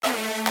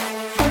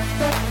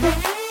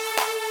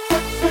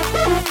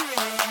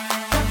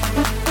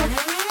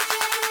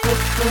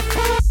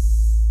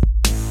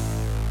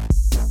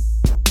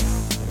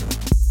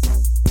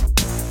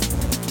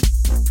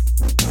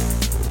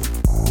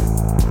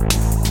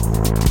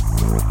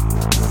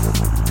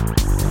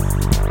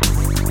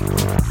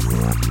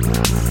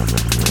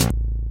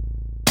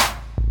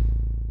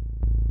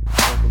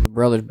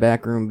Brothers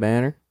Backroom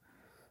Banner.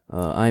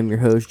 I'm your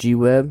host,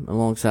 G-Web,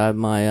 alongside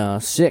my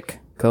sick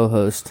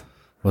co-host.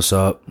 What's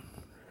up?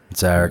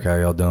 It's Eric. How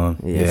y'all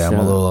doing? Yes, I'm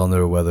a little under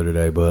the weather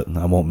today, but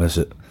I won't miss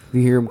it. If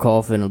you hear him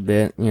coughing a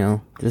bit,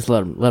 just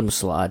let him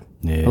slide.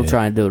 Yeah. He'll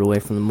try and do it away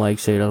from the mic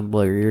so he doesn't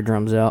blow your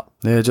eardrums out.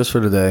 Yeah, just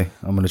for today.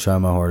 I'm going to try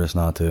my hardest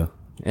not to.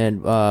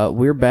 And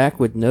we're back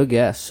with no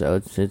guests,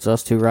 so it's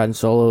us two riding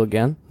solo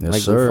again. Yes,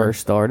 like sir. we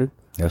first started.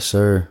 Yes,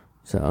 sir.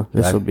 So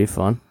this will be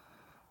fun.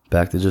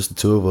 Back to just the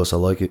two of us. I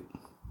like it.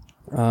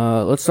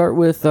 Let's start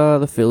with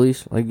the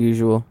Phillies, like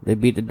usual. They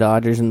beat the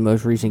Dodgers in the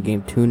most recent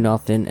game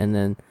 2-0, and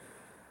then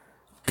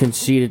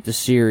conceded the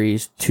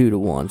series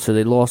 2-1. So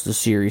they lost the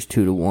series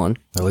 2-1.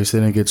 At least they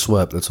didn't get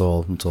swept. That's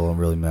all that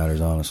really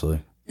matters,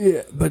 honestly.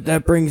 Yeah, but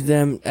that brings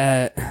them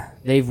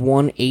they've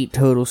won 8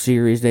 total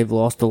series, they've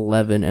lost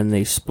 11, and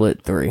they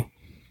split 3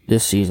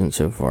 this season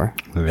so far.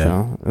 Yeah.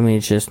 So, I mean,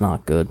 it's just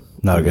not good.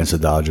 Not against the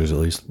Dodgers, at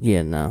least.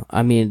 Yeah, no.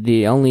 I mean,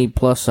 the only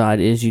plus side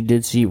is you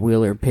did see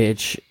Wheeler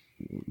pitch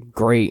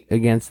great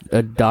against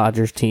a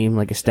Dodgers team,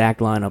 like a stacked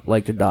lineup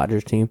like the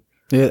Dodgers team.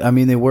 Yeah, I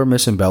mean, they were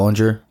missing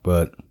Bellinger,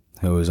 but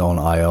who is on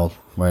IL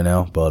right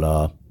now.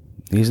 But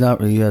he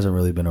hasn't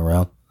really been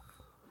around.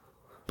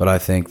 But I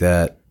think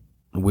that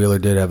Wheeler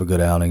did have a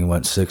good outing. He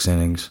went 6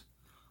 innings,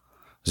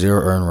 0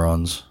 earned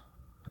runs,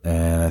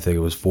 and I think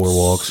it was 4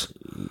 walks.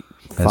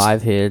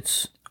 5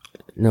 hits,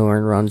 no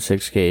earned runs,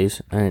 6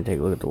 Ks. I didn't take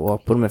a look at the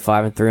walk. Put him at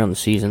 5-3 on the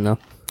season, though.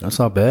 That's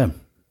not bad.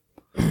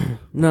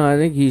 No, I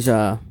think he's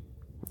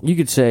you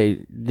could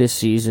say this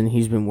season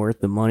he's been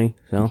worth the money.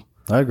 So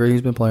I agree.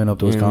 He's been playing up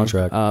to his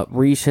contract.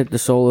 Reese hit the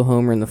solo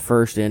homer in the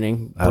first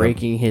inning,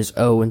 breaking his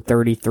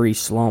 0-33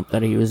 slump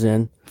that he was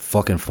in.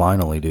 Fucking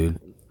finally, dude.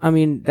 I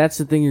mean, that's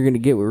the thing you're going to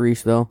get with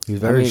Reese, though. He's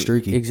very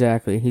streaky.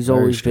 Exactly. He's Very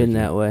always streaky. been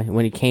that way.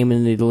 When he came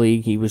into the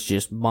league, he was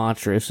just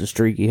monstrous, a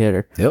streaky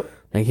hitter. Yep.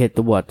 Like, hit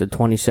the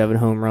 27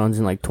 home runs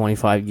in,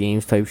 25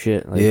 games type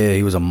shit. Like, Yeah,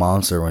 he was a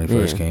monster when he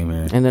first came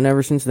here. and then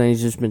ever since then,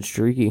 he's just been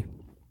streaky.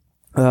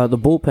 The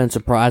bullpen,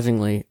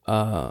 surprisingly,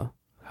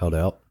 Held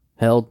out.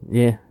 held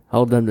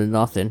them to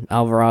nothing.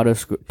 Alvarado,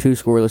 2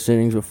 scoreless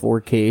innings with 4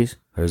 Ks.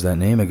 There's that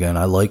name again.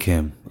 I like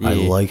him. I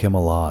like him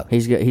a lot.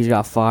 He's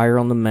got fire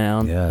on the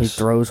mound. Yes. He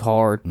throws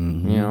hard.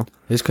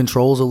 His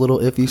control's a little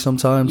iffy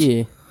sometimes.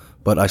 Yeah.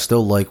 But I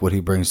still like what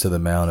he brings to the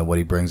mound and what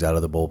he brings out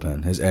of the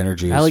bullpen. His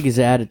energy is, I like his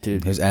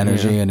attitude. his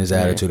energy and his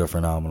attitude are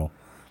phenomenal.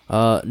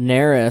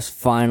 Neris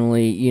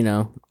finally,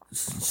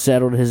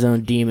 settled his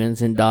own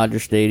demons in Dodger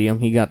Stadium.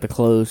 He got the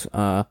close.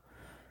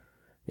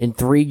 In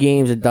 3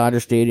 games at Dodger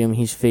Stadium,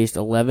 he's faced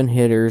 11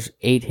 hitters,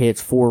 8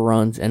 hits, 4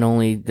 runs,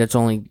 and that's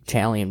only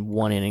tallying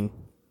 1 inning.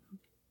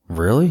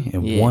 Really?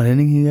 In 1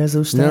 inning he has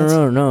those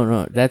stats?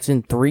 No. That's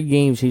in 3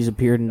 games he's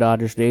appeared in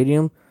Dodger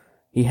Stadium.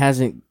 He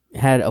hasn't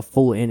had a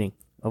full inning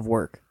of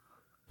work.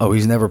 Oh,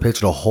 he's never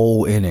pitched a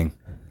whole inning.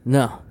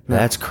 No.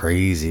 That's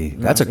crazy.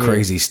 That's a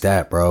crazy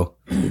stat, bro.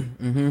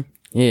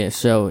 Yeah,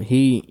 so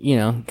he,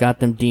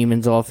 got them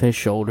demons off his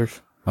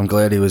shoulders. I'm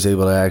glad he was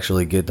able to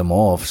actually get them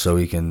off so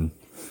he can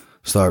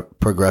start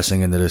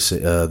progressing into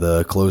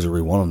the closer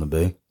we want him to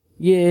be.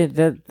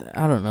 Yeah,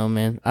 I don't know,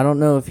 man. I don't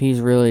know if he's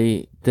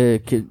really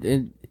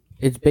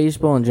it's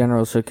baseball in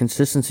general, so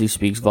consistency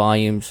speaks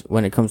volumes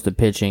when it comes to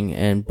pitching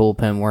and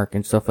bullpen work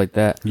and stuff like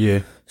that. Yeah.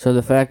 So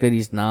the fact that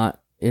he's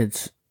not,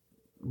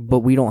 but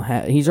we don't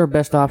have, he's our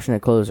best option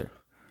at closer.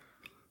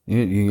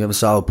 You have a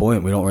solid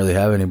point. We don't really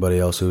have anybody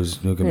else who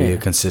can be a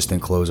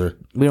consistent closer.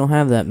 We don't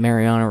have that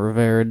Mariano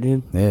Rivera,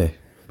 dude. Yeah.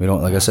 We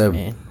don't, like I said,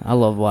 Man, I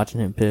love watching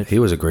him pitch. he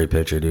was a great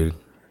pitcher, dude.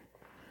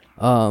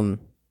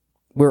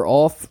 We're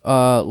off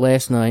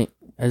last night,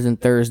 as in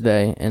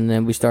Thursday, and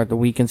then we start the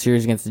weekend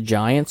series against the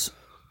Giants.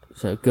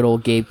 So good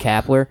old Gabe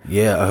Kapler.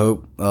 Yeah, I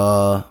hope.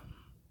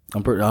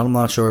 I'm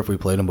not sure if we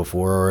played him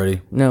before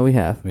already. No, we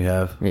have. We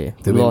have. Yeah,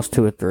 Did we lost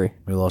 2 or 3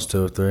 We lost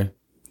 2 or 3.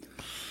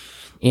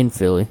 in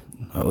Philly.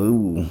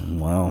 Oh,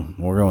 wow.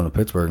 We're going to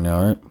Pittsburgh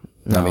now, right?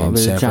 No, but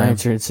the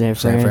Giants are in San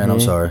Fran. San Fran, I'm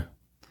yeah. sorry. I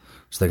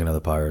was thinking of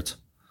the Pirates.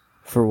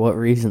 For what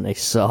reason? They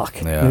suck.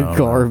 Yeah, I They're don't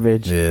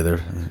garbage. know. Yeah,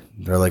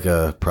 they're like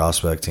a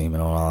prospect team,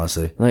 in all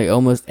honesty. Like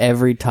almost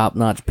every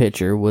top-notch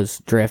pitcher was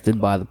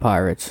drafted by the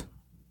Pirates.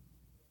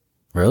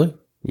 Really?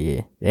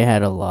 Yeah, they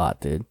had a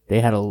lot, dude. They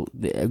had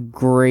a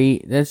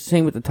great. That's the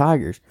same with the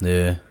Tigers.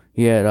 Yeah.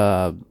 You had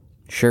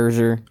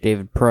Scherzer,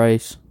 David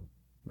Price,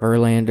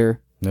 Verlander.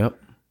 Yep.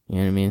 You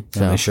know what I mean?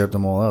 And they shipped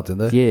them all out, did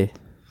they? Yeah.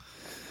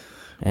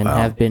 And Wow.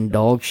 have been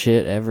dog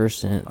shit ever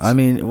since. I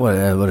mean, what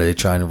are they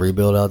trying to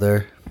rebuild out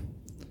there?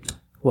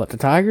 What, the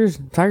Tigers?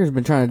 Tigers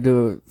been trying to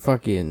do it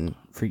fucking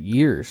for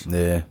years.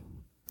 Yeah.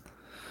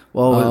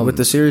 Well, with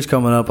the series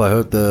coming up, I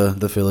hope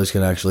the Phillies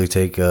can actually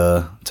take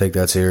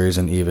that series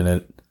and even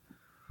it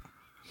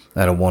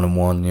at a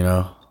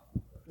 1-1.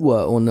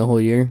 What, on the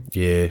whole year?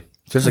 Yeah.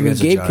 Just I mean,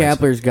 against the Gabe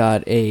Giants. Kapler's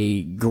got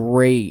a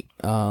great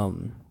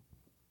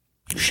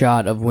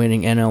shot of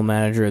winning NL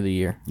Manager of the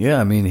Year.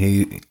 Yeah, I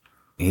mean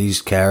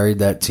he's carried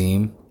that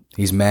team.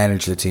 He's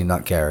managed the team,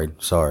 not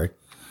carried. Sorry.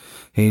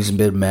 He's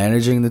been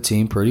managing the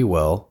team pretty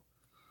well.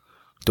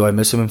 Do I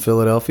miss him in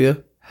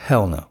Philadelphia?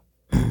 Hell no.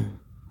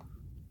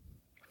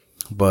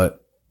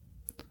 but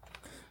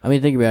I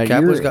mean, think about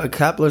it.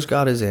 Kepler's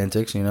got his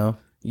antics, you know.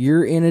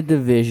 You're in a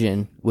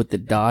division with the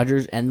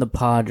Dodgers and the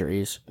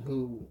Padres,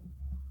 who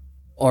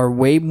are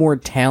way more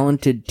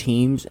talented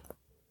teams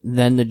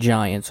than the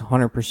Giants,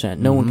 100%.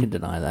 No one can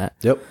deny that.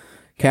 Yep.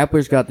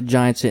 Kepler's got the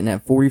Giants sitting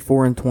at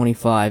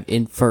 44-25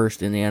 in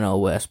first in the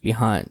NL West.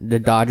 Behind the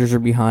Dodgers are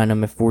behind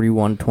them at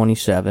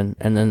 41-27,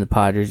 and then the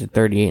Padres at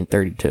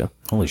 38-32.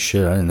 Holy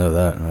shit! I didn't know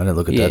that. I didn't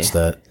look at that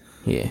stat.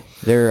 Yeah,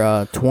 they're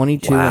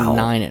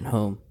 22-9 at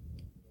home.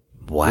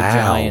 Wow. The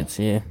Giants,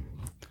 yeah.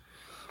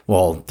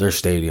 Well, their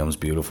stadium's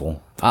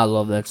beautiful. I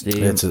love that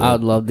stadium. I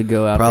would love to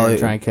go out there and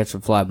try and catch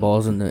some fly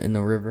balls in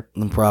the river.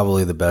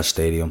 Probably the best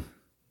stadium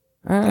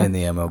in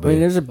the MLB. I mean,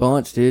 there's a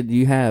bunch, dude.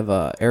 You have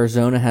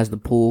Arizona has the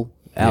pool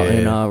out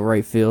in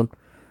right field.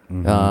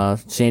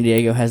 San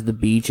Diego has the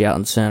beach out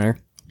in center.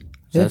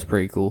 So that's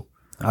pretty cool.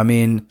 I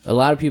mean, a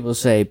lot of people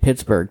say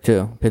Pittsburgh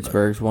too.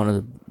 Pittsburgh's one of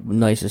the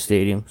nicest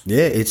stadiums.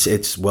 Yeah,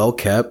 it's well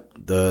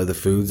kept. The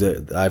food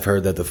that I've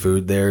heard that the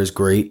food there is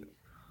great.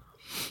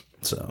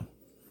 So,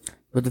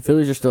 but the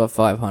Phillies are still at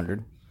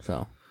 500.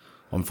 So,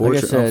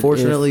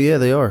 unfortunately,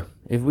 they are.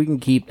 If we can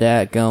keep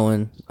that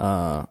going,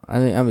 I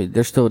mean,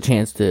 there's still a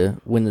chance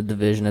to win the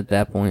division at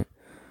that point.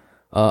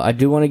 I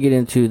do want to get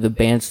into the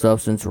banned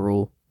substance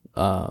rule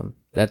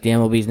that the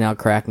MLB is now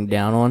cracking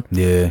down on.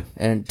 Yeah.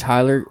 And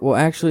Tyler, well,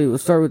 actually,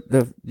 let's start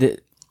with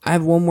I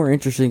have one more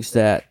interesting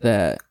stat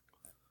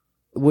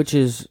which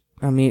is,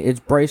 I mean, it's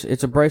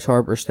a Bryce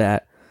Harper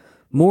stat,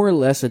 more or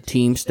less a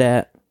team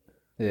stat.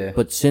 Yeah.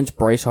 But since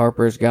Bryce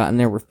Harper has gotten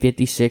there, we're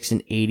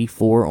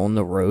 56-84 on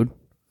the road.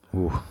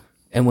 Ooh.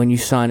 And when you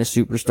sign a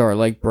superstar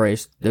like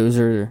Bryce,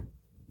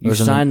 you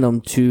sign them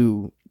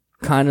to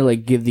kind of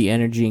like give the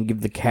energy and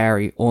give the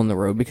carry on the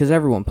road because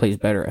everyone plays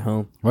better at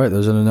home. Right.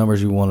 Those are the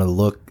numbers you want to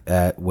look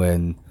at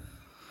when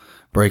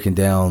breaking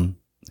down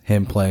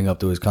him playing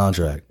up to his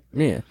contract.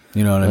 Yeah.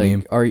 You know what I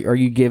mean? Are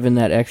you giving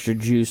that extra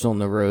juice on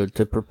the road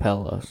to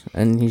propel us?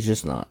 And he's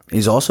just not.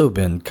 He's also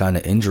been kind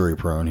of injury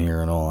prone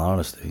here, in all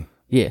honesty.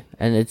 Yeah,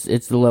 and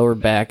it's the lower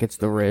back, it's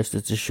the wrist,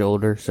 it's the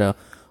shoulder. So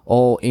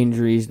all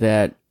injuries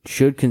that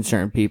should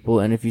concern people.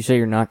 And if you say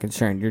you're not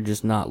concerned, you're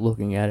just not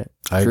looking at it.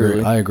 I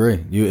agree.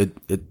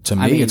 To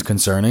me, it's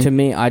concerning. To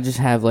me, I just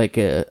have like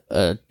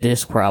a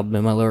disc problem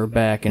in my lower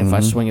back, and if I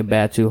swing a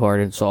bat too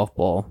hard in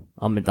softball,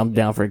 I'm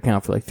down for a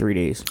count for like 3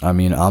 days. I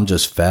mean, I'm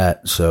just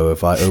fat, so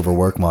if I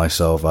overwork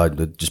myself, I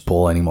just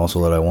pull any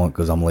muscle that I want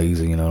because I'm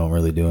lazy and I don't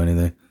really do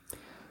anything.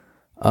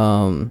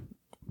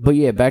 But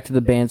yeah, back to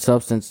the banned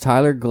substance.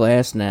 Tyler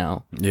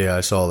Glasnow. Yeah,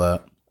 I saw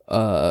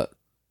that.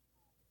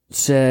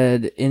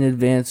 Said in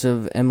advance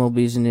of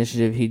MLB's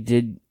initiative,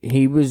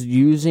 he was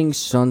using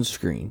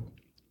sunscreen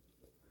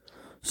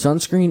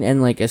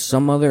and like as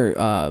some other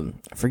I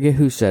forget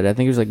who said it. I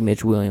think it was like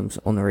Mitch Williams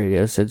on the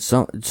radio said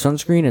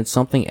sunscreen and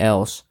something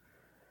else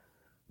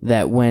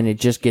that when it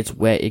just gets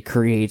wet it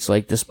creates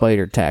like the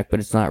spider tack, but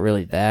it's not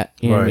really that,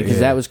 you know what I mean? Because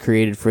that was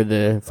created for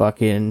the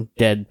fucking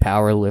dead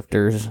power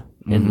lifters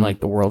in like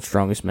the world's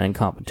strongest men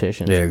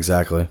competition. Yeah,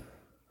 exactly.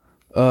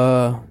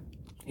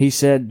 He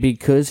said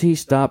because he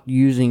stopped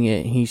using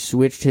it, he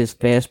switched his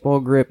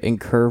fastball grip and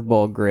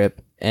curveball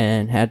grip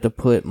and had to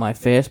put my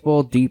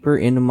fastball deeper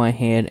into my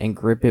hand and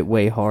grip it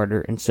way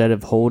harder. Instead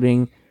of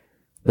holding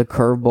the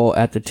curveball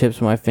at the tips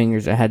of my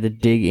fingers, I had to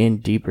dig in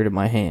deeper to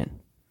my hand.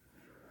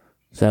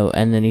 So,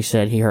 and then he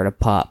said he heard a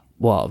pop,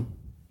 well,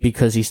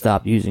 because he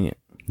stopped using it.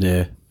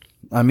 Yeah.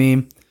 I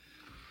mean,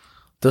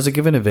 does it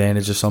give an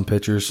advantage to some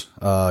pitchers?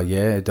 Yeah,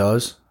 it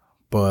does.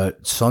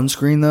 But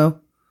sunscreen, though?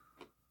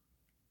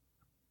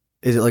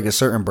 Is it like a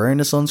certain brand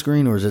of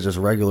sunscreen, or is it just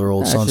regular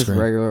old sunscreen? It's just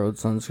regular old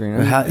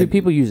sunscreen. I mean,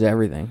 people use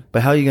everything.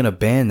 But how are you going to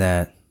ban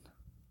that?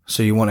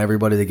 So you want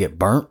everybody to get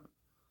burnt?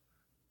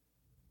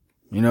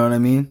 You know what I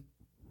mean?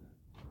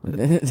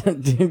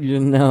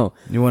 Dude, no.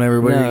 You want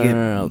everybody to get...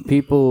 No.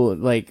 People,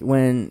 like,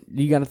 when...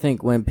 You got to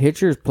think, when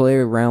pitchers play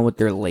around with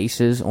their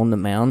laces on the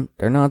mound,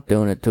 they're not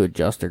doing it to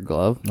adjust their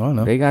glove. Oh,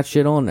 no. They got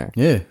shit on there.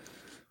 Yeah.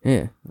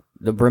 Yeah.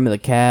 The brim of the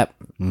cap,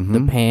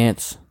 the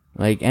pants...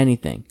 Like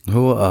anything.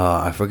 Who?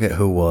 I forget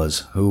who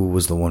was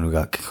the one who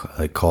got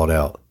like called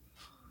out.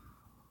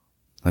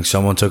 Like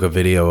someone took a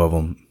video of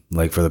him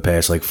like for the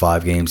past like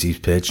 5 games he's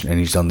pitched, and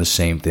he's done the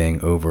same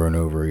thing over and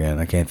over again.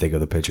 I can't think of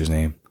the pitcher's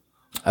name.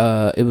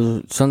 It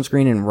was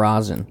sunscreen and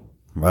rosin.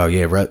 Oh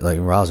yeah, like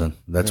rosin.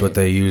 That's what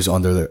they use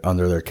under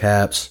their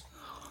caps,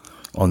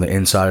 on the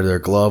inside of their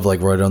glove, like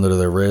right under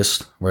their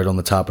wrist, right on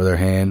the top of their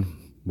hand,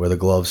 where the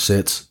glove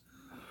sits,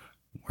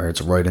 where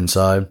it's right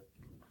inside.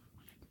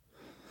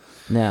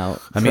 Now,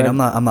 I mean, I'm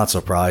not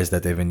surprised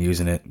that they've been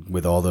using it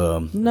with all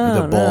the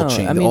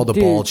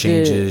ball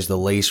changes, the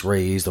lace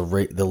raise, the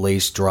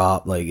lace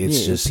drop. Like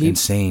it's just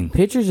insane.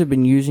 Pitchers have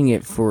been using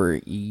it for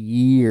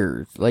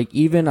years. Like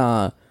even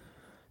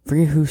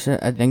forget who said.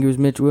 I think it was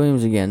Mitch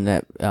Williams again.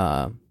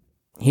 That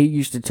he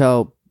used to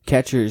tell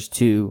catchers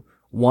to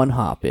one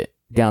hop it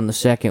down the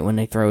second when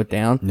they throw it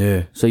down.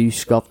 Yeah. So you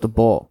scuff the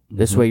ball.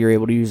 This way you're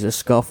able to use a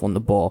scuff on the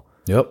ball.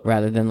 Yep.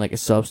 Rather than like a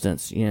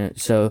substance. You know.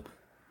 So.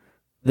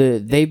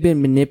 they've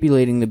been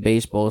manipulating the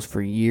baseballs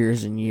for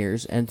years and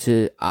years,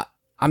 and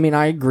I mean,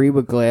 I agree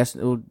with Glass.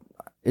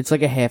 It's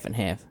like a half and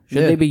half.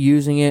 Should they be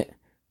using it?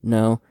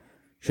 No.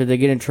 Should they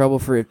get in trouble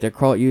for if they're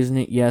caught using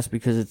it? Yes,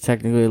 because it's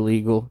technically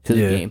illegal to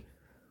the game.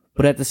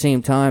 But at the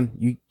same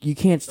time, you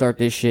can't start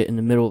this shit in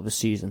the middle of the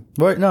season.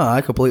 Right, no,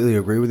 I completely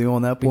agree with you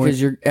on that point.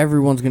 Because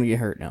everyone's going to get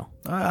hurt now.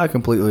 I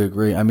completely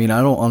agree. I mean,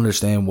 I don't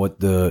understand what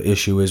the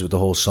issue is with the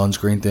whole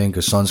sunscreen thing,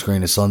 because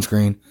sunscreen is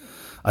sunscreen.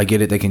 I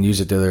get it, they can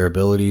use it to their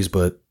abilities,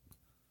 but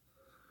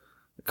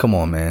come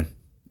on, man.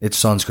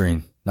 It's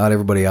sunscreen. Not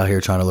everybody out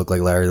here trying to look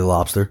like Larry the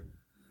Lobster.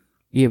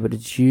 Yeah, but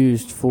it's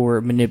used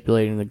for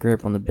manipulating the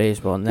grip on the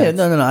baseball. And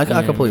no. I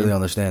completely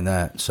understand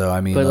that. So,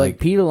 I mean, but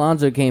like Pete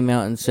Alonso came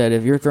out and said,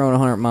 if you're throwing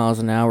 100 miles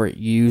an hour,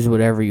 use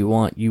whatever you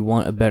want. You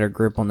want a better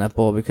grip on that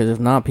ball, because if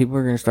not, people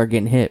are going to start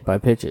getting hit by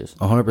pitches.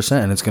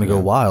 100%, and it's going to go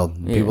wild.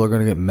 People are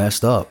going to get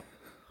messed up.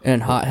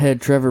 And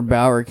hothead Trevor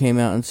Bauer came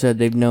out and said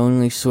they've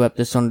knowingly swept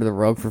this under the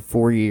rug for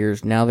 4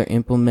 years. Now they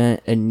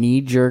implement a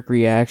knee-jerk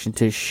reaction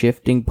to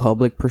shifting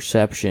public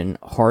perception.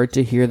 Hard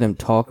to hear them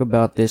talk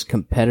about this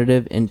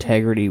competitive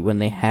integrity when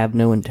they have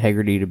no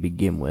integrity to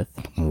begin with.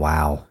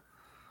 Wow.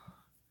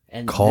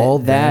 And Call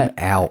them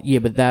out. Yeah,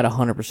 but that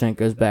 100%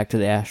 goes back to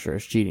the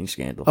Astros cheating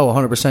scandal. Oh,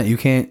 100%.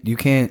 You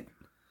can't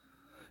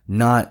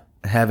not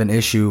have an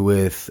issue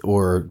with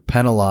or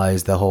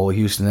penalize the whole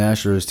Houston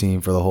Astros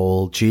team for the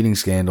whole cheating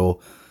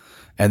scandal,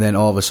 and then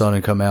all of a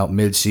sudden come out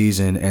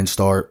mid-season and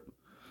start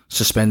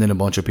suspending a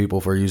bunch of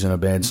people for using a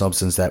banned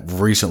substance that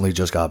recently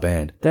just got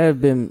banned. That have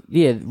been,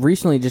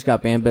 recently just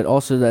got banned, but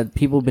also that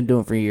people have been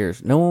doing for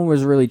years. No one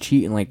was really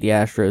cheating like the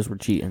Astros were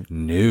cheating.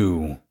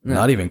 No,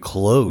 not even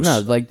close. No,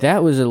 like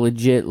that was a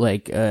legit,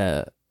 like,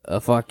 a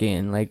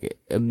fucking, like,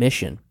 a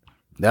mission.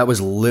 That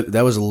was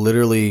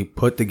literally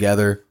put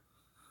together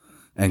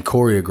and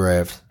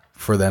choreographed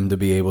for them to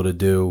be able to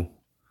do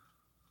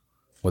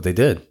what they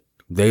did.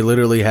 They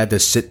literally had to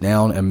sit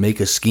down and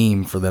make a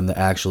scheme for them to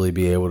actually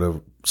be able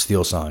to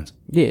steal signs.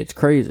 Yeah, it's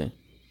crazy.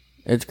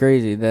 It's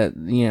crazy that,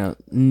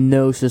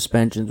 no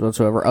suspensions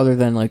whatsoever other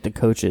than, like, the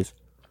coaches.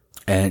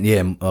 And,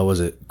 was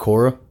it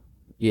Cora?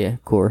 Yeah,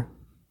 Cora.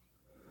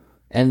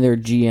 And their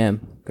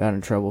GM got in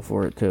trouble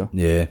for it, too.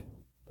 Yeah.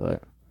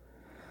 But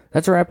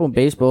that's a wrap on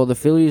baseball. The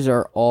Phillies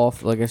are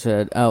off, like I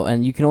said. Oh,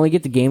 and you can only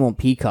get the game on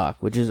Peacock,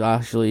 which is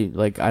actually,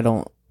 like, I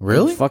don't...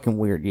 Really? It's fucking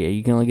weird, yeah.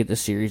 You can only get the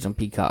series on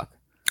Peacock.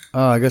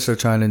 Oh, I guess they're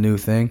trying a new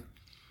thing.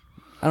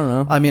 I don't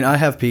know. I mean, I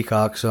have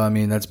Peacock, so, I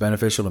mean, that's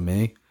beneficial to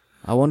me.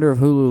 I wonder if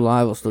Hulu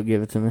Live will still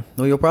give it to me.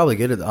 Well, you'll probably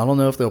get it. I don't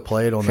know if they'll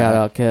play it on Shout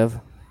out, Kev.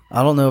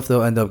 I don't know if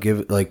they'll end up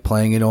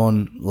playing it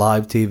on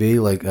live TV,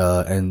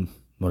 and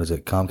what is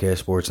it,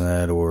 Comcast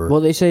Sportsnet or...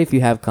 Well, they say if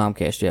you have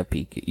Comcast,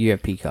 you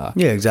have Peacock.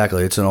 Yeah,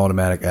 exactly. It's an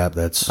automatic app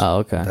that's... Oh,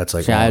 okay. That's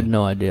like... See, I had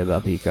no idea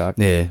about Peacock.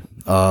 Yeah.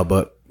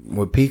 But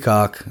with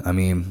Peacock, I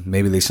mean,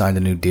 maybe they signed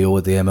a new deal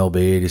with the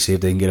MLB to see if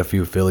they can get a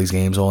few Phillies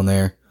games on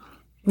there.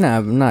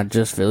 Nah, not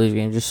just Phillies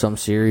games, just some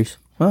series.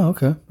 Oh,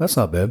 okay. That's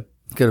not bad.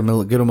 Get them a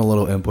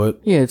little input.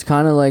 Yeah, it's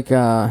kind of like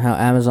how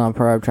Amazon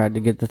Prime tried to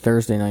get the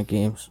Thursday night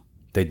games.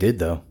 They did,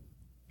 though.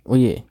 Well,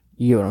 yeah.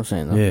 You get what I'm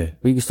saying, though. Yeah.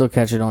 But you can still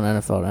catch it on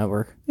NFL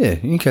Network. Yeah,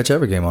 you can catch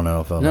every game on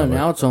NFL No, Network.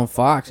 now it's on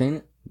Fox, ain't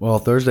it? Well,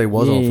 Thursday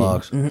was on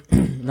Fox.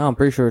 No, I'm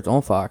pretty sure it's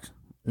on Fox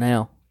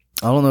now.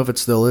 I don't know if it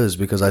still is,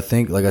 because I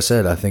think, like I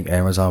said,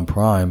 Amazon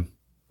Prime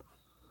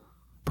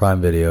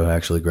Video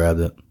actually grabbed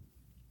it.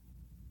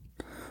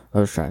 I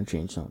was trying to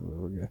change something, but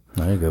we're good.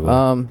 There you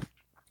go.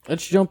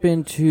 Let's jump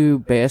into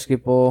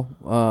basketball.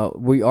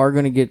 We are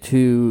going to get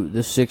to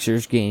the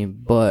Sixers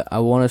game, but I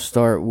want to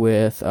start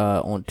with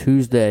on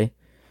Tuesday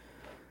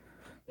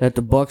that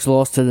the Bucks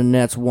lost to the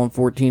Nets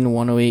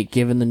 114-108,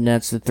 giving the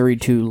Nets the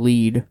 3-2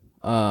 lead.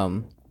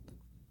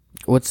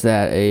 What's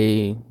that?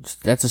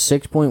 That's a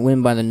 6-point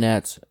win by the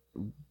Nets,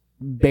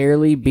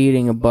 barely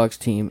beating a Bucks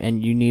team,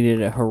 and you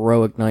needed a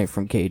heroic night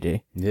from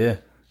KD. Yeah.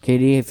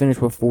 KD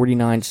finished with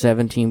 49,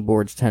 17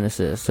 boards, 10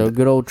 assists. So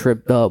good old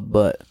trip dub,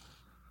 but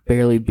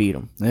barely beat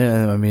them.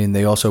 Yeah, I mean,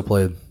 they also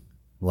played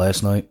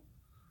last night,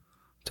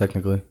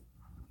 technically.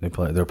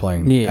 They're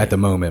playing at the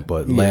moment,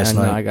 but last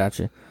night. I got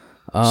you.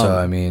 So,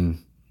 I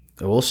mean,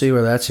 we'll see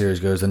where that series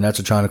goes. The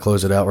Nets are trying to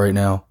close it out right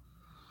now.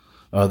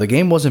 The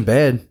game wasn't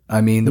bad.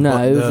 I mean,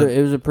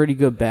 it was a pretty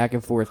good back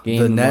and forth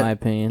game, in my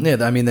opinion. Yeah,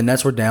 I mean, the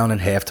Nets were down in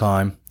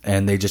halftime,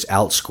 and they just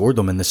outscored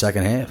them in the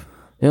second half.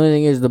 The only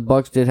thing is the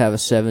Bucks did have a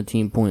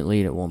 17-point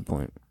lead at one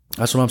point.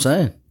 That's what I'm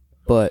saying.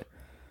 But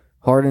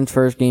Harden's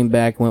first game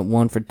back went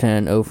 1 for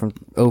 10, 0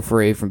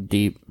 for 8 from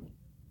deep.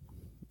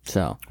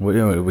 So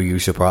were you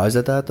surprised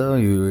at that though?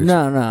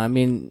 No. I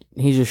mean,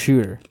 he's a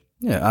shooter.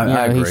 Yeah,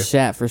 I agree. He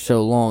sat for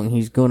so long,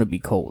 he's going to be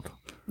cold.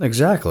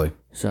 Exactly.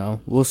 So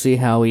we'll see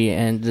how he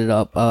ended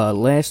up.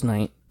 Last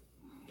night,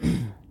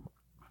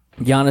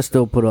 Giannis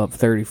still put up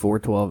 34,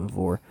 12, and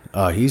 4.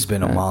 He's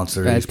been a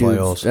monster in these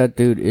playoffs. That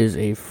dude is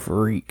a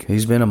freak.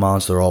 He's been a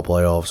monster all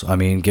playoffs. I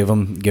mean, give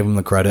him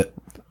the credit.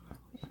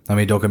 I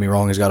mean, don't get me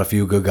wrong. He's got a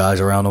few good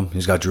guys around him.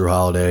 He's got Drew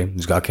Holiday.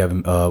 He's got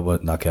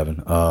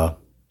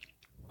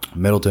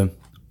Middleton.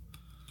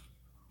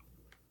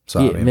 So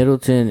Yeah, I mean,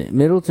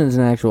 Middleton's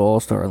an actual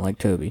all-star, like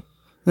Toby,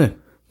 yeah.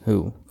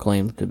 who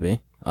claimed to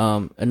be.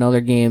 Another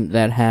game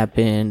that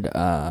happened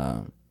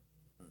on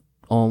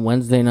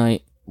Wednesday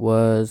night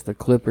was the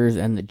Clippers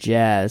and the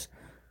Jazz.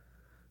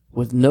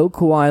 With no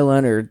Kawhi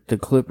Leonard, the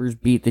Clippers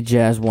beat the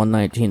Jazz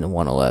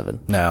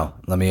 119-111. Now,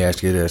 let me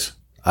ask you this.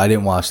 I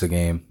didn't watch the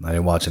game. I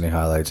didn't watch any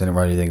highlights. I didn't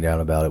write anything down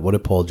about it. What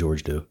did Paul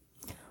George do?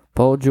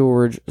 Paul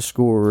George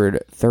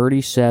scored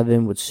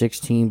 37 with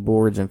 16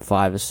 boards and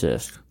 5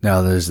 assists.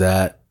 Now, does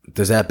that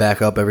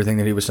back up everything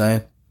that he was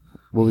saying?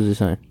 What was he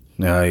saying?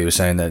 No, he was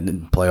saying that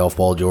playoff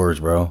Paul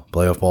George, bro.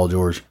 Playoff Paul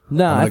George.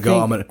 No, I'm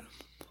gonna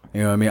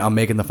you know what I mean? I'm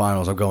making the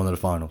finals. I'm going to the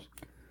finals.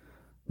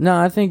 No,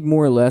 I think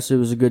more or less it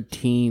was a good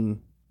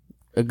team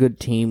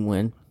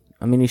win.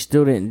 I mean, he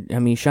still didn't. I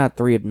mean, he shot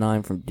 3 of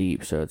 9 from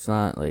deep, so it's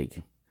not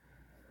like.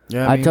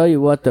 Yeah, I tell you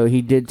what, though,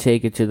 he did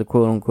take it to the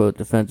quote-unquote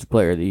Defensive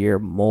Player of the Year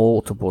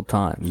multiple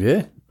times.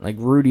 Yeah. Like,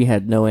 Rudy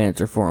had no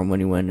answer for him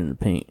when he went in the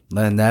paint.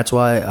 And that's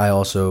why I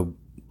also,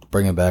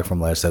 bringing back from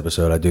last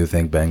episode, I do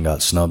think Ben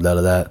got snubbed out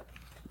of that.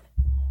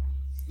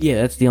 Yeah,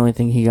 that's the only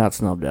thing he got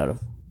snubbed out of.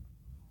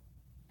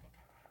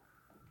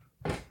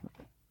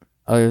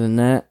 Other than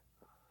that,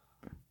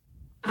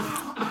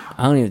 I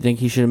don't even think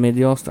he should have made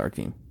the All-Star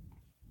team.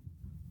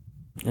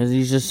 Because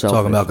he's just selfish.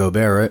 Talking about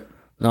Gobert, right?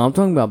 No, I'm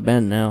talking about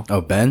Ben now. Oh,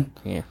 Ben?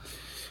 Yeah.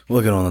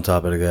 We'll get on the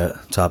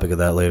topic of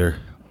that later.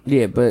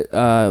 Yeah, but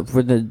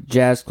for the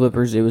Jazz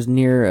Clippers, it was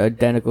near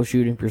identical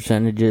shooting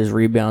percentages,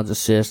 rebounds,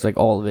 assists, like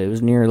all of it. It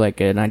was near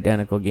like an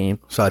identical game.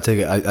 So I take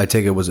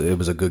it was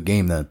a good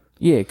game then.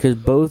 Yeah, because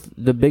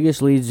the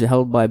biggest leads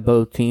held by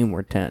both teams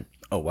were 10.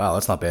 Oh wow,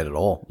 that's not bad at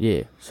all.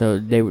 Yeah, so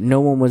no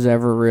one was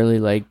ever really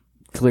like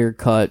clear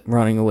cut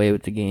running away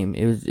with the game.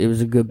 It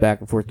was a good back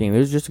and forth game. It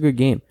was just a good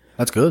game.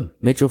 That's good.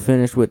 Mitchell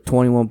finished with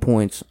 21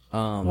 points.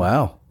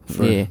 Wow.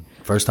 Yeah.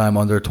 First time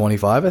under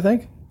 25, I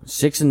think.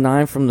 6 and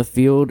 9 from the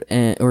field,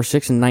 or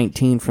 6 and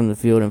 19 from the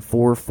field, and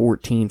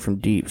 4-14 from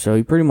deep. So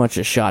he pretty much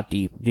just shot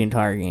deep the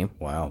entire game.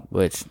 Wow.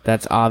 Which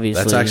that's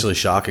obviously That's actually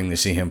shocking to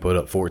see him put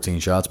up 14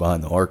 shots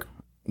behind the arc.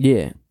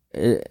 Yeah.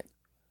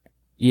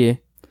 Yeah.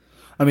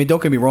 I mean,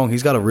 don't get me wrong.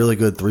 He's got a really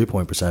good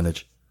 3-point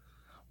percentage,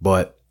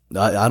 but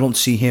I don't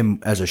see him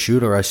as a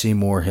shooter. I see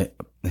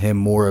him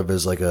more of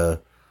as like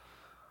a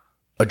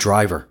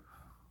driver.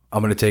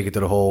 I'm going to take it to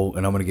the hole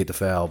and I'm going to get the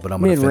foul, but I'm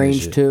going to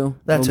finish it. Mid-range too.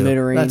 That too.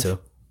 Mid-range. That too.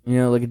 You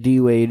know, like a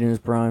D-Wade in his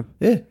prime.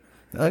 Yeah.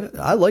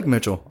 I like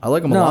Mitchell. I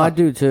like him a No, lot. I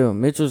do too.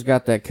 Mitchell's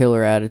got that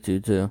killer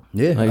attitude too.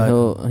 Yeah,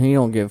 Like he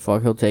don't give a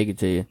fuck. He'll take it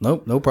to you.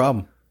 Nope, no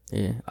problem.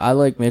 Yeah. I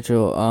like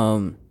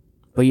Mitchell.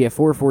 But yeah,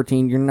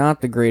 4-14, you're not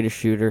the greatest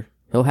shooter.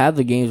 He'll have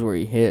the games where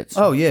he hits.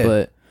 Oh, yeah.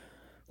 But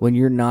when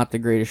you're not the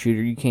greatest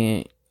shooter, you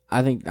can't.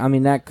 I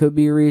mean, that could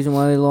be a reason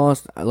why they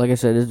lost. Like I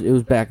said, it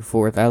was back and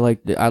forth. I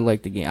liked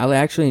the game. I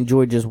actually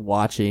enjoyed just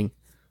watching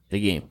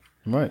the game.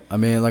 Right. I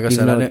mean, like I Even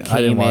said, though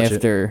I didn't watch it.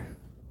 after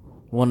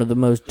one of the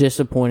most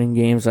disappointing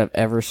games I've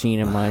ever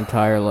seen in my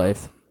entire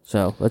life.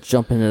 So let's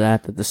jump into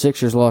that. That the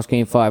Sixers lost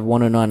Game 5,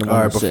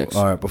 109-106.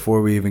 All right,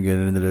 before we even get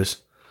into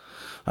this,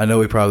 I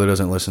know he probably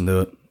doesn't listen to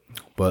it,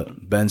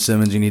 but Ben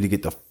Simmons, you need to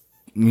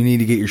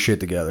get your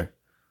shit together.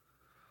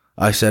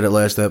 I said it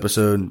last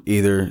episode,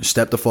 either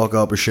step the fuck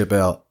up or ship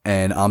out,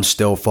 and I'm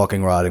still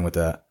fucking riding with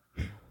that.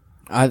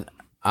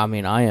 I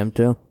mean, I am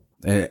too.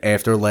 And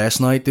after last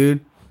night,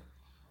 dude,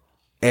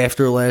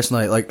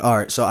 like, all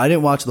right, so I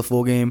didn't watch the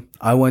full game.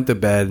 I went to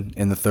bed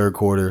in the third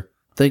quarter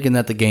thinking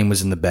that the game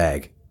was in the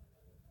bag.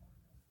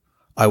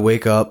 I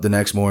wake up the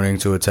next morning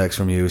to a text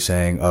from you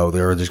saying, oh,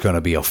 there's going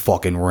to be a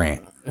fucking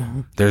rant.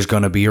 There's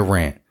going to be a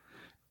rant.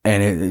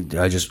 And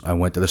I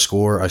went to the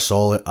score. I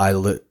saw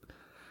it.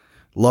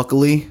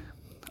 Luckily,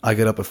 I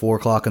get up at 4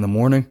 o'clock in the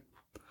morning,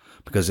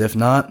 because if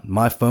not,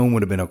 my phone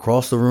would have been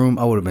across the room.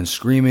 I would have been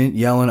screaming,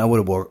 yelling. I would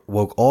have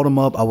woke Autumn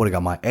up. I would have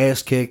got my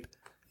ass kicked.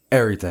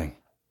 Everything.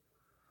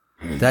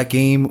 That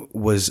game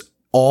was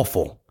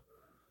awful.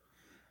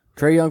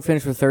 Trae Young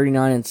finished with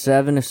 39 and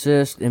 7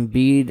 assists.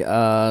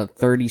 Embiid,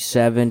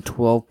 37,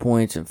 12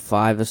 points and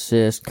 5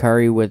 assists.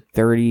 Curry with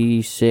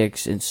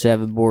 36 and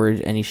 7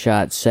 boards, and he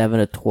shot 7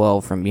 of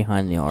 12 from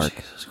behind the arc.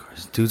 Jesus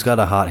Christ. Dude's got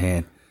a hot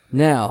hand.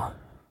 Now,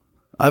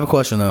 I have a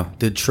question, though.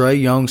 Did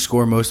Trae Young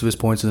score most of his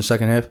points in the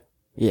second half?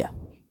 yeah.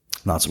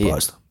 Not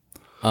surprised.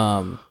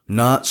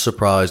 Not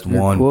surprised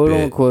one bit.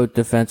 Quote-unquote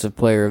Defensive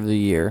Player of the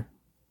Year,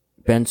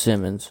 Ben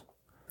Simmons.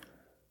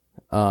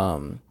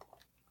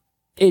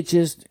 It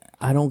just,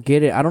 I don't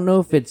get it. I don't know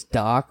if it's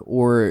Doc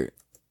or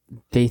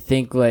they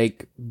think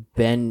like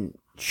Ben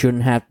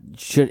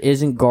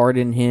isn't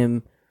guarding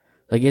him,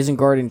 like isn't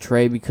guarding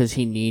Trae because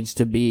he needs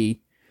the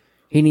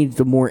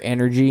more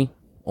energy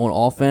on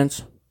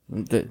offense.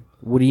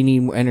 What do you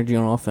need more energy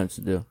on offense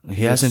to do?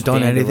 He hasn't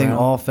done anything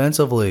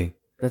offensively.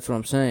 That's what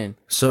I'm saying.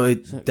 So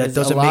that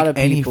doesn't make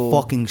any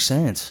fucking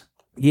sense.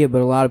 Yeah,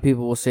 but a lot of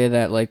people will say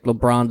that like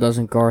LeBron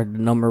doesn't guard the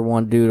number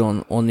one dude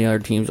on the other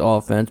team's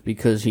offense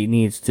because he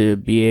needs to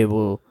be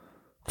able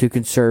to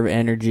conserve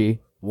energy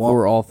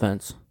for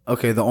offense.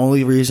 Okay, the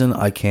only reason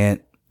I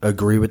can't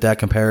agree with that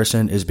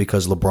comparison is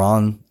because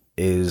LeBron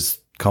is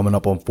coming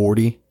up on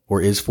 40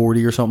 or is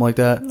 40 or something like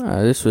that.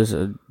 No, this was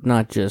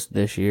not just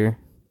this year.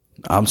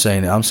 I'm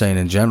saying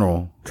in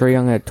general. Trae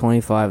Young had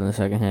 25 in the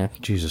second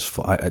half. Jesus,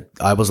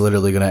 I was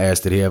literally going to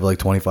ask, did he have like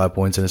 25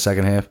 points in the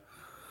second half?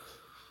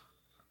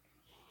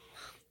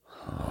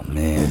 Oh,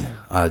 man.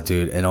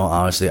 Dude, in all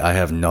honesty, I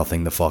have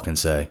nothing to fucking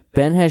say.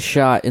 Ben has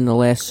shot in the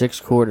last 6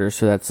 quarters,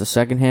 so that's the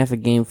second half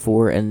of Game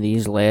 4, and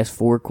these last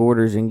 4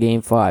 quarters in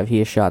Game 5, he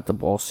has shot the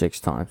ball 6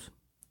 times.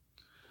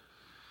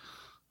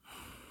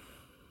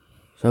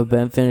 So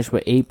Ben finished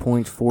with 8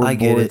 points, 4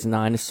 boards,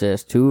 9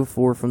 assists, 2 of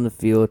 4 from the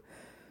field.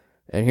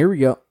 And here we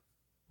go.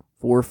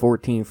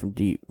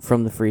 4-14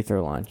 from the free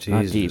throw line. Jesus,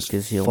 not deep,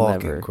 because he'll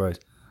never.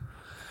 Christ.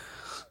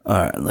 All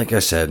right, like I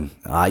said,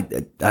 I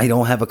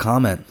don't have a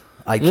comment.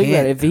 I Look can't.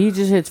 at it. If he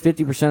just hits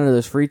 50% of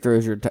those free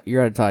throws,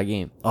 you're at a tie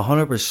game.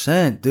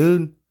 100%,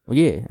 dude. Well,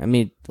 yeah, I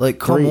mean, like,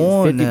 come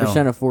on 50%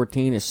 now. of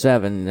 14 is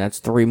 7. That's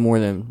 3 more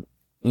than,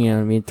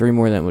 3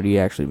 more than what he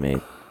actually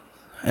made.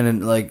 And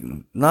then, like,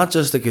 not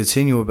just to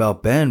continue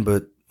about Ben,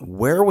 but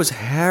where was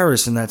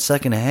Harris in that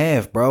second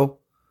half, bro?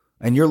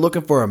 And you're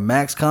looking for a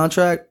max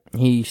contract?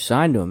 He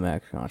signed to a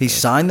max contract. He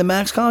signed the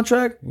max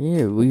contract?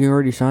 Yeah, we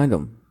already signed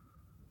him.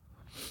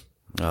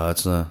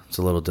 It's a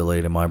little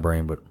delayed in my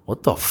brain, but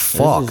what the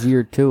fuck? This is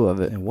year 2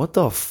 of it. Man, what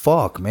the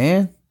fuck,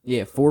 man?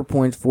 Yeah, 4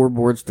 points, 4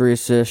 boards, 3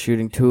 assists,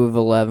 shooting 2 of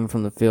 11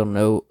 from the field, and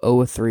 0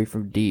 of 3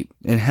 from deep.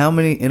 And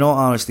in all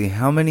honesty,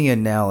 how many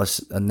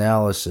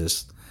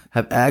analysis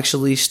have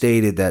actually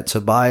stated that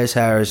Tobias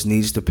Harris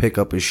needs to pick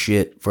up his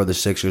shit for the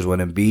Sixers when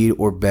Embiid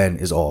or Ben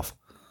is off?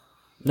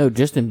 No,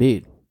 just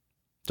Embiid.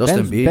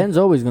 Embiid? Ben's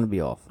always going to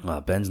be off.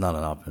 Ben's not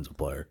an offensive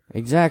player.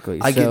 Exactly.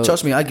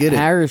 Trust me, I get it.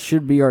 Harris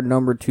should be our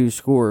number 2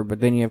 scorer,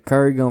 but then you have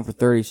Curry going for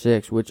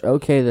 36, which,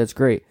 okay, that's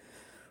great.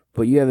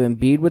 But you have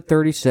Embiid with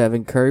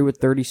 37, Curry with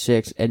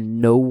 36,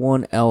 and no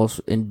one else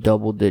in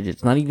double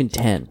digits, not even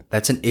 10.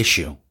 That's an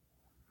issue.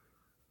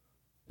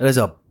 That is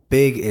a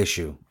big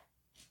issue.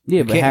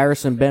 Yeah, but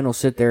Harris and Ben will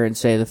sit there and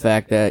say the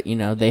fact that,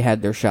 they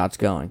had their shots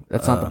going.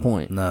 That's not the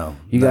point. No.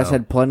 You guys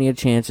had plenty of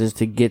chances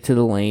to get to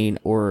the lane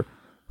or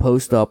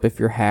post up if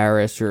you're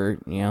Harris or,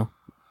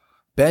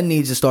 Ben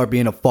needs to start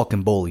being a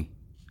fucking bully.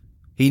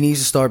 He needs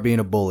to start being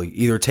a bully.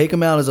 Either take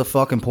him out as a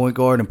fucking point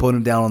guard and put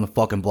him down on the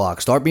fucking block.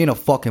 Start being a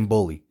fucking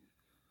bully.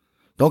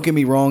 Don't get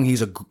me wrong,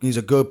 he's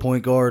a good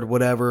point guard,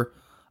 whatever.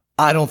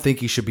 I don't think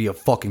he should be a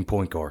fucking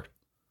point guard.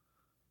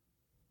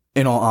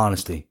 In all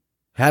honesty.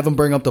 Have him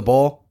bring up the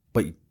ball,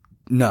 but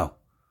no.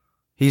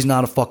 He's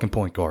not a fucking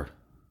point guard.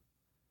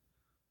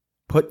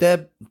 Put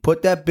that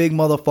big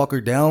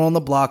motherfucker down on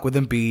the block with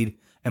Embiid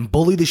and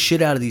bully the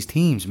shit out of these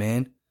teams,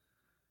 man.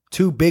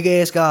 2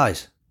 big-ass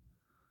guys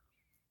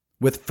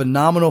with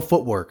phenomenal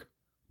footwork.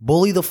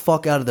 Bully the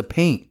fuck out of the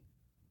paint.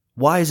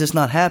 Why is this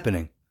not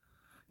happening?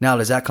 Now,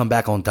 does that come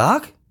back on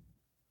Doc?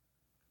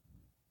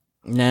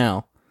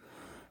 Now,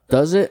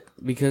 does it?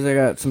 Because I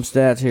got some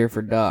stats here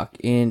for Doc.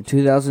 In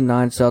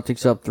 2009,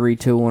 Celtics up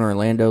 3-2 on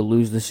Orlando,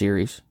 lose the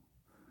series.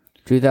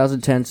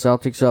 2010,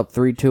 Celtics up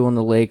 3-2 on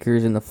the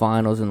Lakers in the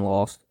finals and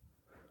lost.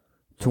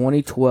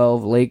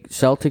 2012,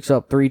 Celtics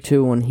up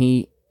 3-2 on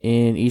Heat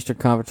in Eastern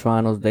Conference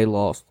Finals, they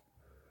lost.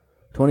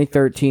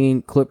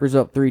 2013, Clippers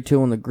up 3-2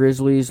 on the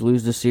Grizzlies,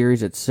 lose the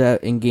series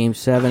in Game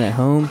 7 at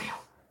home.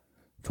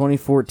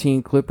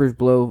 2014, Clippers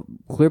blow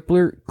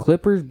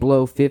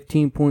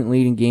 15-point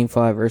lead in Game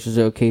 5 versus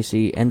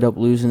OKC, end up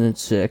losing in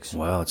 6.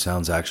 Wow, it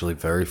sounds actually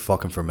very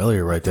fucking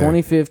familiar right there.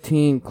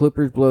 2015,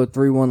 Clippers blow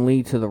 3-1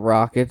 lead to the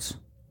Rockets.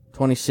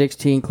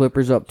 2016,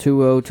 Clippers up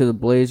 2-0 to the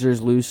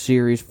Blazers, lose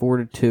series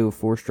 4-2,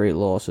 4 straight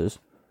losses.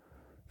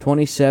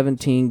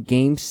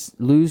 2017,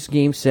 lose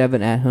Game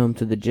 7 at home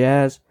to the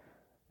Jazz.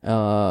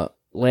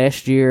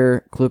 Last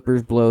year,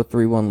 Clippers blow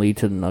 3-1 lead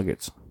to the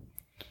Nuggets.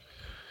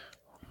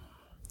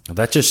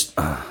 That just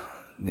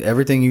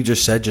everything you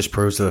just said just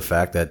proves to the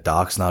fact that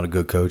Doc's not a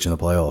good coach in the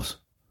playoffs.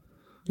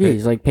 Yeah,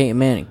 he's like Peyton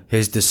Manning.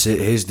 His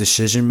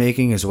decision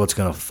making is what's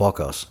gonna fuck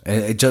us,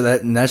 and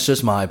that's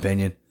just my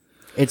opinion.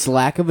 It's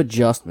lack of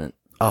adjustment.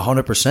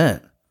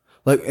 100%.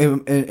 Like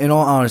in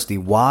all honesty,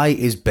 why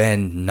is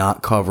Ben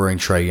not covering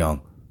Trae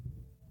Young?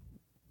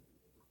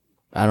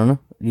 I don't know.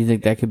 Do you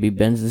think that could be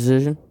Ben's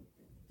decision?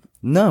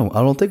 No,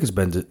 I don't think it's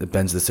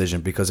Ben's decision,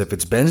 because if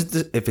it's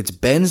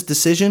Ben's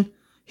decision,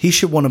 he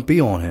should want to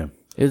be on him.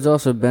 It was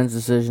also Ben's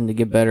decision to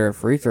get better at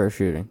free throw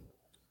shooting.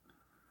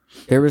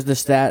 There was the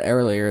stat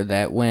earlier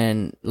that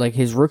when, like,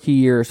 his rookie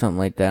year or something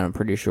like that, I'm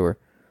pretty sure,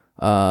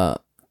 the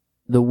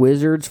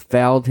Wizards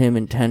fouled him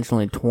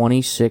intentionally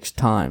 26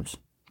 times.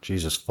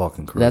 Jesus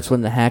fucking Christ. That's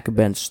when the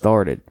hack-a-bench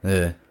started.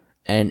 Yeah.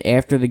 And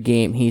after the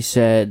game, he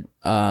said,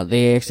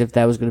 they asked if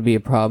that was going to be a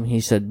problem.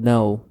 He said,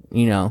 no,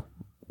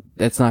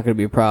 that's not going to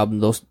be a problem.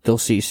 They'll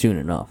see soon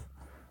enough.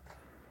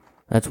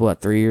 That's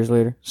what, 3 years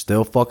later?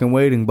 Still fucking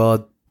waiting,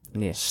 bud.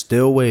 Yeah.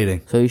 Still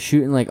waiting. So he's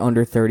shooting like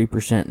under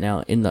 30%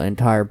 now in the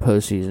entire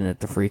postseason at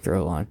the free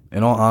throw line.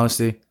 In all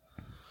honesty,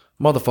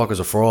 motherfucker's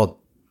a fraud,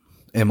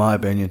 in my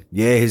opinion.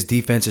 Yeah, his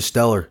defense is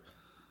stellar,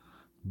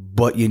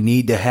 but you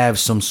need to have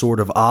some sort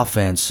of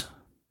offense,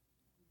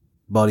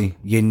 buddy.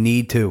 You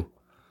need to.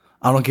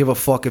 I don't give a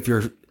fuck if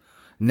you're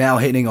now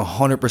hitting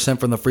 100%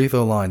 from the free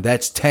throw line.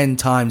 That's 10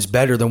 times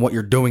better than what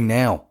you're doing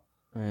now.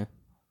 Yeah.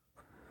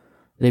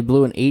 They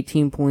blew an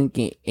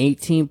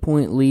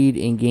 18-point lead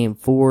in Game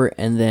 4,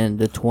 and then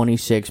the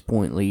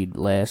 26-point lead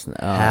last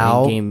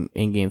in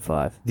Game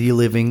 5. The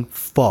living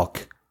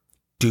fuck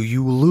do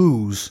you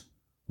lose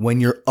when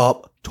you're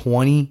up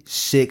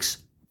 26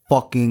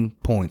 fucking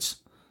points?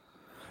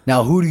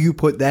 Now, who do you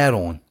put that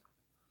on?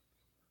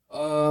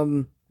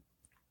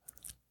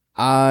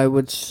 I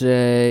would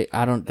say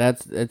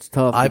it's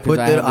tough. I put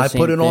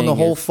it on the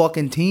whole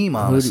fucking team.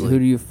 Honestly, who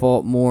do you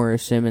fault more,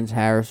 Simmons,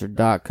 Harris, or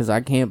Doc? Because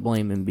I can't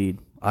blame Embiid.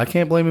 I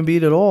can't blame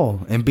Embiid at all.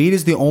 Embiid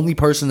is the only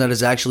person that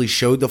has actually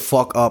showed the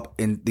fuck up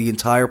in the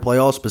entire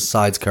playoffs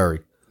besides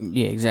Curry.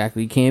 Yeah,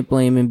 exactly. You can't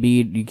blame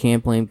Embiid. You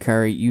can't blame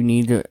Curry. You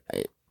need to.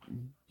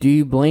 Do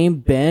you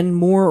blame Ben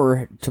more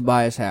or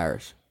Tobias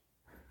Harris?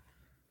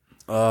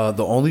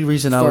 The only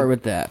reason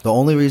with that. The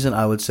only reason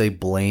I would say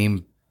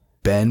blame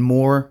Ben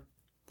more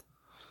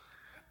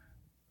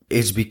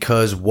is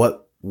because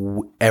what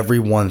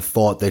everyone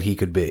thought that he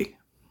could be.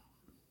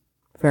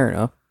 Fair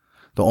enough.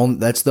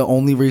 That's the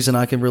only reason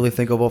I can really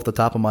think of off the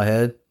top of my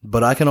head.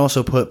 But I can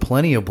also put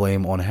plenty of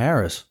blame on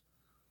Harris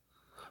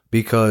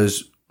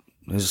because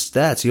his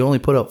stats, he only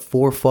put up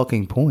 4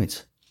 fucking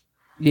points.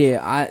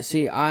 Yeah, I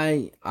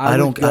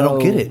don't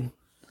get it.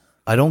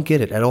 I don't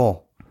get it at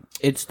all.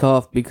 It's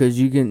tough because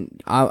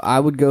I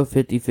would go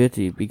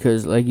 50-50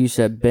 because, like you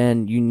said,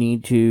 Ben, you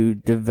need to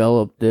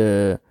develop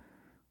the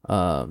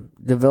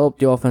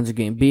offensive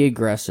game. Be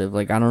aggressive.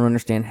 Like, I don't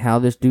understand how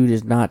this dude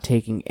is not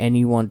taking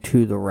anyone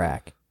to the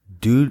rack.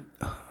 Dude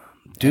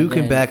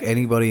can back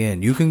anybody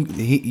in.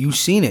 You've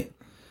seen it.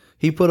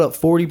 He put up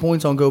 40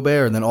 points on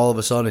Gobert, and then all of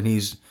a sudden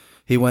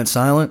he went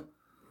silent.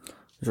 It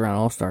was around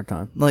All-Star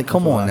time. Like,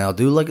 come on now,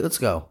 dude. Like, let's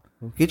go.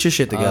 Get your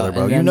shit together,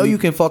 bro. You know you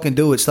can fucking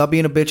do it. Stop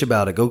being a bitch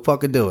about it. Go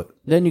fucking do it.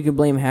 Then you can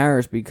blame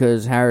Harris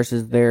because Harris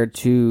is there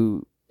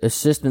to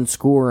assist in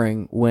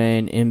scoring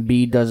when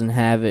Embiid doesn't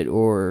have it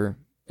or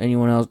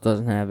anyone else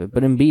doesn't have it.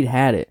 But Embiid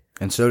had it.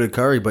 And so did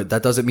Curry, but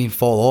that doesn't mean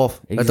fall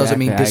off. Exactly, that doesn't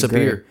mean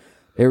disappear.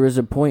 There was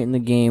a point in the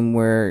game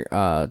where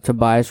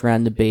Tobias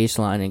ran the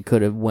baseline and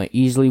could have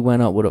easily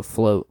went up with a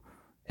float,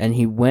 and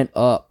he went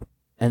up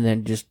and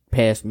then just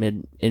passed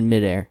in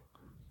midair.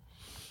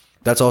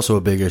 That's also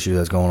a big issue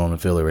that's going on in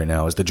Philly right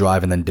now is the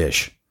drive and then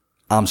dish.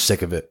 I'm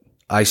sick of it.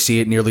 I see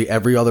it nearly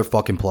every other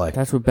fucking play.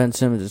 That's what Ben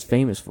Simmons is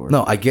famous for.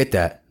 No, I get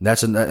that. I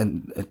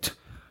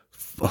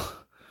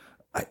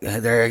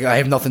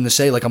have nothing to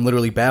say. Like, I'm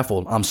literally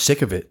baffled. I'm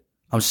sick of it.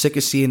 I'm sick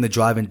of seeing the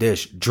drive and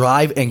dish.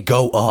 Drive and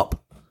go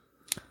up.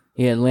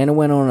 Yeah, Atlanta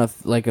went on a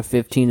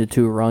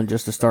 15-2 run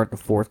just to start the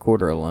fourth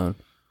quarter alone.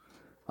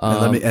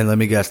 And let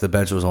me guess, the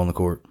bench was on the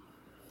court.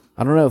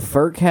 I don't know.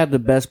 Ferk had the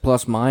best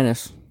plus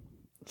minus,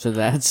 so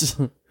that's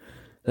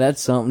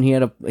something. He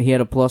had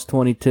a plus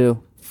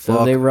 22.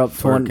 So they were up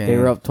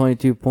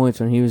 22 points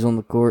when he was on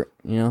the court.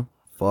 You know.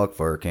 Fuck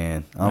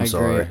Furkan. I'm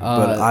sorry,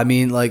 but I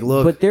mean, like,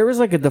 look. But there was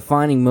like a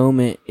defining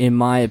moment, in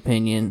my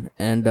opinion,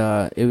 and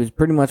it was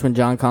pretty much when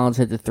John Collins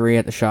hit the 3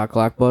 at the shot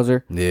clock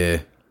buzzer. Yeah.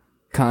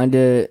 Kind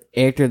of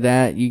after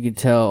that, you could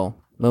tell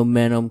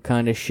momentum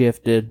kind of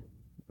shifted,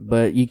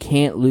 but you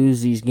can't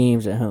lose these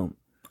games at home.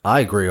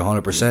 I agree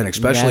 100%,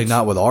 especially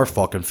not with our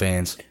fucking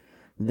fans.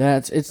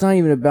 It's not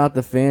even about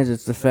the fans,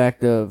 it's the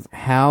fact of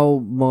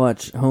how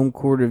much home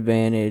court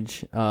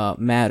advantage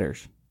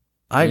matters.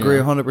 I agree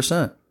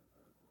 100%.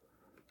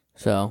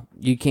 So,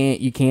 you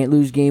can't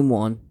lose game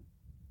 1.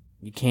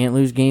 You can't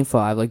lose game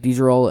 5. Like, these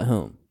are all at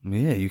home.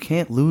 Yeah, you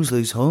can't lose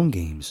these home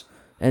games.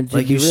 And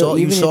like you saw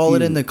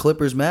it in the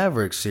Clippers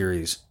Mavericks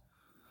series.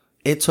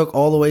 It took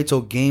all the way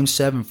till game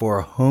 7 for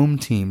a home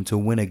team to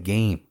win a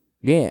game.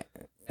 Yeah.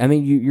 I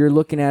mean, you're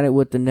looking at it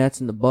with the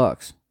Nets and the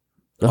Bucks.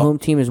 The home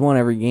team has won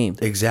every game.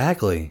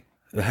 Exactly.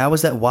 How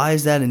is that? Why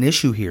is that an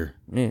issue here?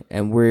 Yeah.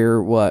 And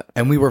we're what?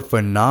 And we were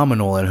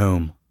phenomenal at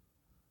home.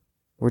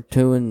 We're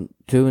 2-2?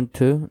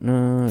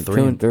 No,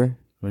 2-3.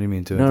 What do you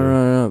mean 2-3?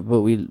 No.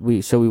 But we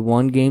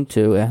won game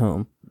 2 at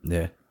home.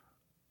 Yeah.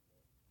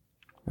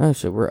 Oh,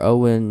 so we're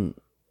 0-3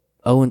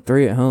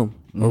 at home.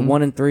 Or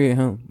 1-3 at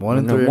home. 1-3.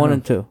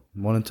 1-2.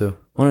 1-2.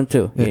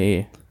 1-2.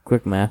 Yeah.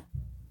 Quick math.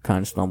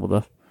 Kind of stumbled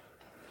us.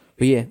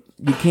 But yeah,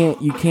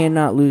 you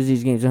cannot lose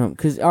these games at home.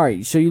 Because, all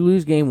right, so you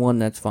lose game 1,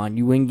 that's fine.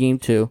 You win game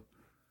 2.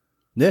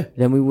 Yeah.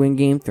 Then we win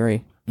game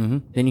 3. Mm-hmm.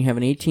 Then you have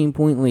an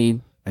 18-point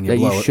lead and that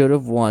you should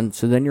have won.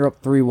 So then you're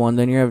up 3-1.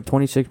 Then you have a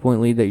 26-point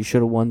lead that you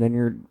should have won. Then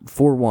you're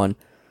 4-1.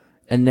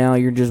 And now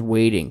you're just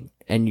waiting.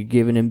 And you're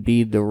giving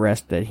Embiid the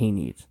rest that he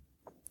needs.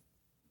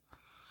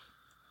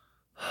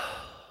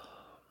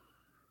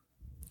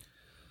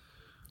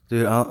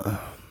 Dude,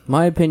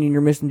 my opinion, you're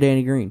missing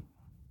Danny Green.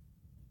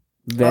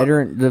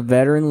 The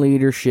veteran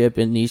leadership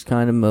in these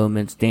kind of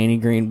moments, Danny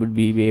Green would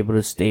be able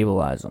to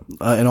stabilize them.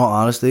 In all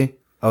honesty,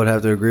 I would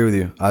have to agree with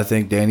you. I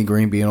think Danny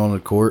Green being on the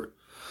court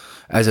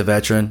as a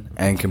veteran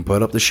and can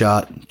put up the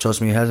shot. Trust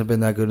me, he hasn't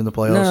been that good in the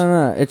playoffs.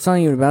 No. It's not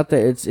even about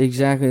that. It's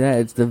exactly that.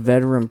 It's the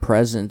veteran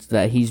presence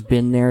that he's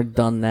been there,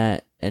 done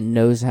that, and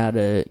knows how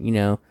to,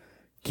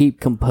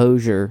 keep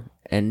composure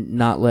and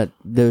not let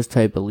those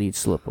type of leads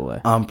slip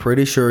away. I'm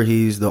pretty sure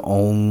he's the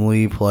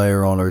only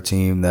player on our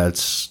team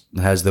has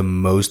the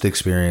most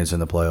experience in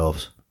the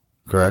playoffs.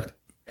 Correct?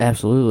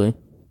 Absolutely.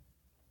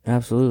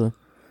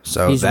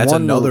 So He's that's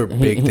won another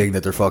big thing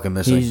that they're fucking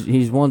missing.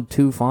 He's won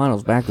 2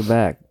 finals back to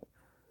back.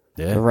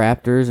 Yeah. The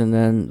Raptors and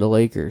then the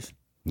Lakers.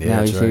 Yeah, now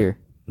that's he's right. here.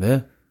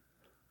 Yeah.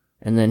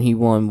 And then he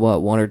won,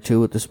 1 or 2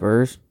 with the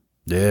Spurs?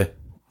 Yeah.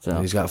 So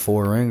He's got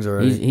 4 rings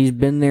already. he's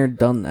been there,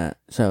 done that.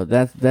 So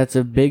that's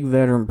a big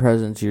veteran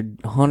presence you're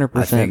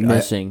 100%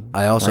 missing.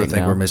 I also think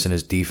now. we're missing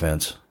his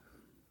defense.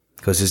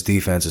 Because his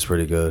defense is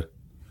pretty good.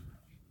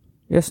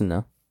 Yes and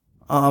no.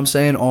 I'm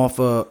saying off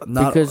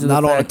not Because of the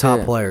on fact top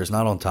that- players,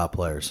 not on top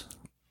players.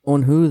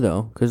 On who,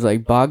 though? Because,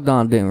 like,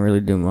 Bogdan didn't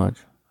really do much.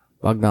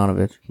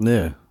 Bogdanovich.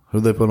 Yeah.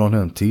 Who'd they put on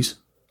him? Tease?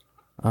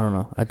 I don't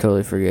know. I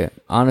totally forget.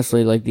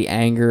 Honestly, like, the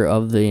anger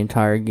of the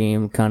entire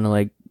game kind of,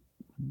 like,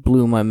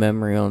 blew my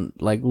memory on,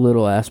 like,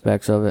 little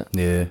aspects of it.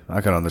 Yeah,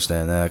 I can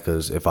understand that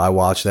because if I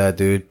watched that,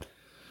 dude,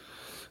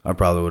 I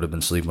probably would have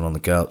been sleeping on the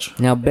couch.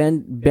 Now,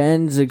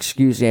 Ben's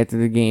excuse after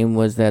the game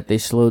was that they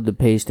slowed the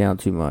pace down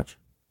too much.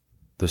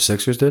 The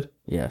Sixers did?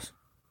 Yes.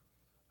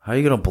 How are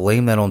you going to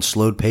blame that on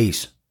slowed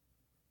pace?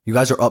 You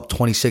guys are up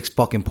 26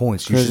 fucking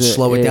points. You should 'Cause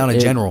slow it down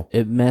in general.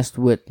 It messed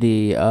with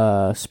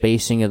the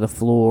spacing of the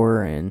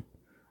floor and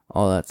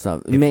all that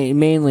stuff.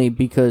 Mainly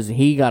because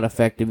he got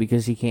affected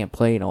because he can't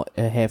play in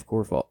a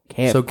half-court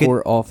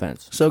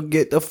offense. So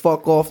get the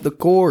fuck off the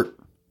court.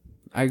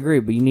 I agree,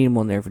 but you need him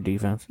on there for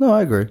defense. No,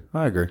 I agree.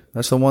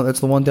 That's the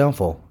one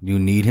downfall. You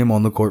need him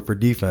on the court for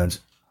defense,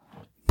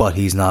 but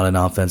he's not an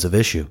offensive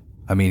issue.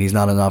 I mean, he's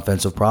not an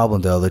offensive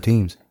problem to other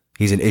teams.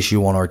 He's an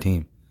issue on our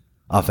team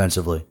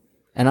offensively.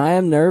 And I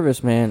am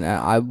nervous, man.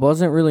 I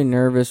wasn't really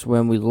nervous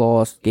when we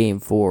lost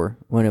Game 4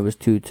 when it was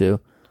 2-2.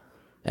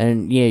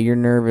 And yeah, you're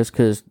nervous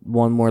because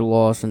one more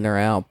loss and they're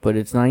out. But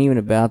it's not even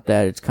about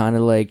that. It's kind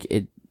of like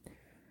it.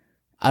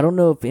 I don't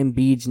know if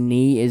Embiid's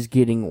knee is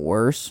getting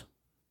worse,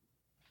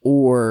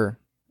 or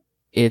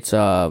it's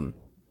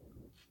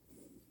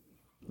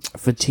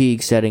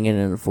fatigue setting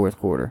in the fourth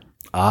quarter.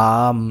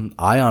 I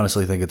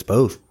honestly think it's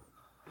both.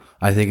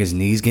 I think his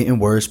knee's getting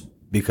worse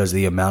because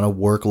the amount of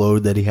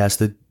workload that he has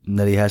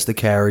to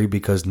carry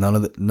because none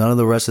of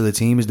the rest of the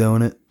team is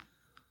doing it.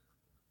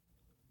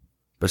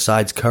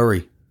 Besides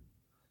Curry.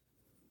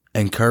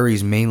 And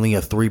Curry's mainly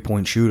a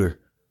 3-point shooter.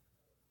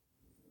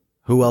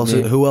 Who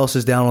else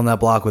is down on that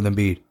block with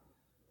Embiid?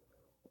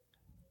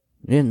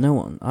 Yeah, no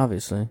one,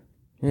 obviously.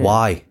 Yeah.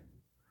 Why?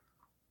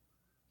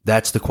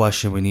 That's the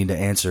question we need to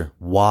answer.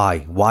 Why?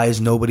 Why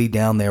is nobody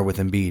down there with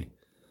Embiid?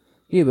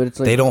 Yeah, but it's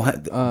like They don't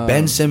have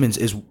Ben Simmons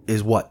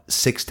is what,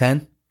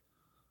 6'10"?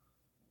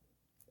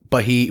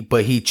 But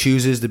he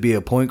chooses to be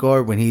a point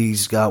guard when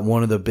he's got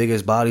one of the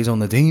biggest bodies on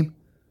the team.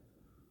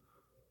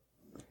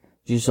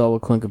 You saw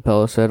what Clint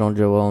Capella said on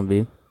Joel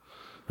Embiid.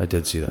 I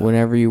did see that.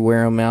 Whenever you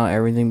wear him out,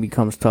 everything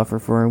becomes tougher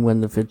for him.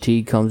 When the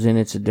fatigue comes in,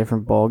 it's a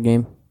different ball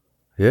game.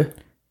 Yeah.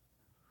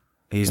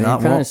 He's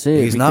not wrong.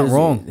 He's not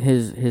wrong.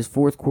 His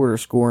fourth quarter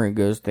scoring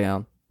goes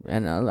down,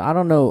 and I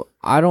don't know.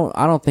 I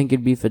don't think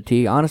it'd be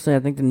fatigue. Honestly, I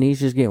think the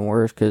knee's just getting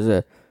worse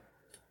because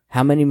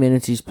how many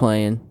minutes he's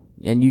playing,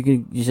 and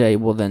you say,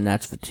 well, then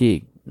that's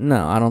fatigue.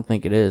 No, I don't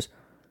think it is,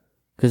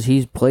 because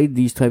he's played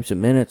these types of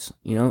minutes.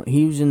 You know,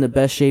 he was in the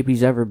best shape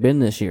he's ever been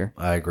this year.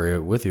 I agree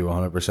with you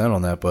 100%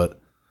 on that,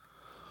 but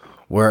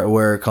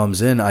where it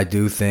comes in, I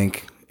do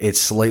think it's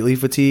slightly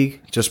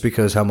fatigue, just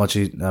because how much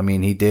he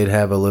did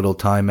have a little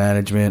time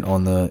management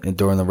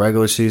during the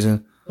regular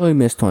season. Well, he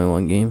missed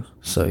 21 games.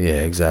 So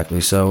yeah, exactly.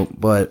 So,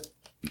 but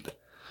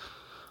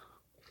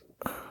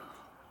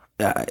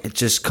it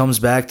just comes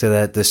back to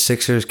that the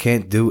Sixers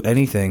can't do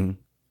anything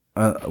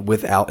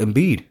without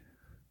Embiid.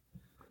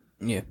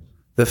 Yeah.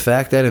 The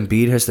fact that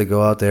Embiid has to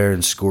go out there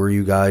and score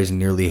you guys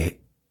nearly,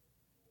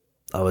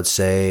 I would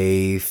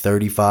say,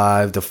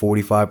 35 to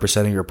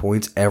 45% of your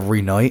points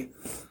every night.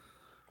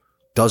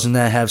 Doesn't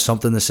that have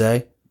something to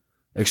say?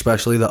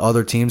 Especially the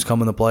other teams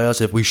coming to play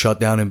us. If we shut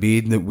down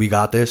Embiid, we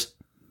got this.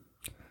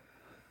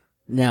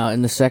 Now,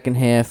 in the second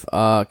half,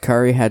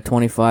 Curry had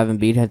 25,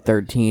 Embiid had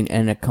 13,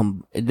 and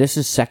this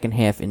is second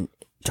half in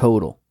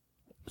total.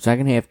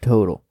 Second half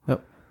total.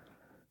 Yep.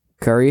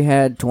 Curry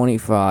had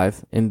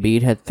 25,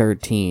 Embiid had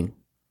 13,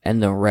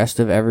 and the rest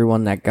of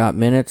everyone that got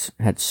minutes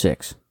had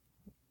 6.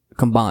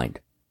 Combined.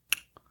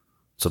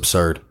 It's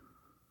absurd.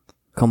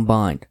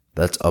 Combined.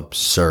 That's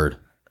absurd.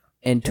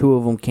 And 2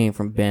 of them came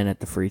from Ben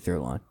at the free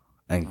throw line.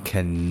 And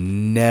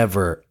can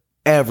never,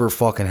 ever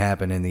fucking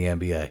happen in the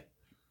NBA.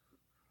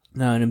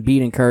 No, and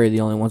Embiid and Curry are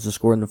the only ones that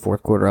scored in the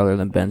fourth quarter other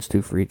than Ben's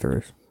 2 free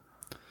throws.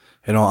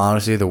 In all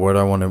honesty, the word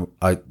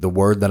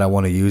that I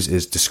want to use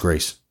is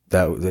disgrace.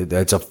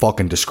 That's a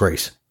fucking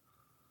disgrace.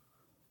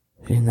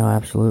 Yeah, no,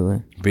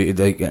 absolutely.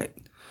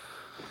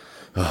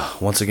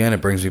 Once again,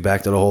 it brings me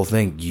back to the whole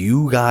thing.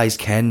 You guys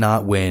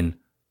cannot win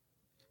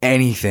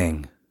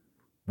anything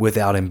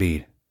without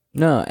Embiid.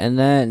 No, and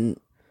then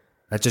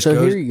That just so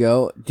goes. here you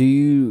go.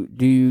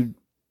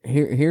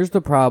 Here's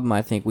the problem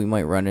I think we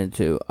might run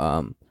into.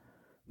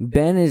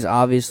 Ben is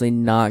obviously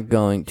not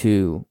going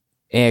to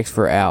ask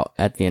for out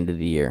at the end of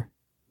the year.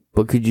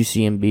 But could you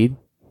see Embiid?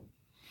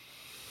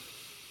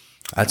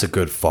 That's a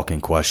good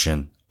fucking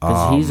question.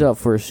 Because he's up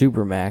for a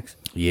supermax.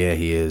 Yeah,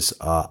 he is.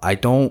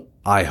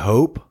 I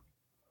hope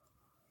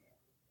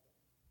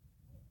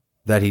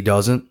that he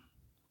doesn't.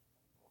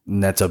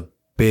 And that's a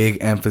big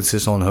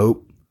emphasis on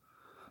hope.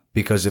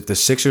 Because if the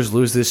Sixers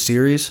lose this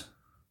series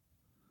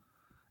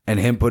and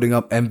him putting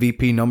up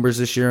MVP numbers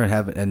this year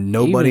and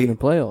nobody Even in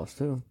the playoffs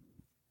too.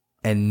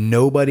 And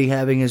nobody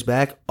having his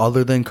back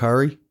other than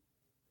Curry,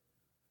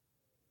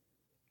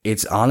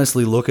 it's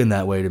honestly looking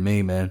that way to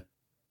me, man.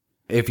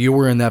 If you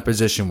were in that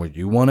position, would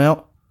you want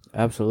out?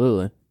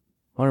 Absolutely.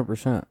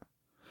 100%.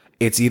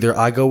 It's either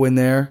I go in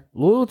there.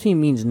 Loyalty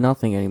means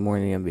nothing anymore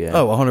in the NBA.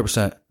 Oh,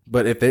 100%.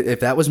 But if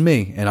that was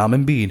me and I'm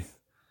Embiid,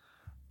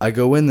 I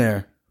go in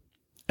there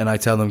and I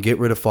tell them, get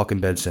rid of fucking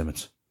Ben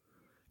Simmons.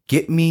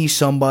 Get me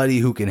somebody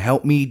who can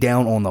help me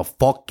down on the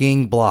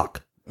fucking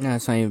block. No,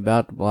 it's not even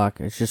about the block.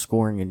 It's just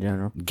scoring in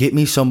general. Get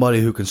me somebody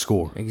who can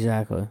score.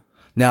 Exactly.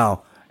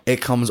 Now, it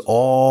comes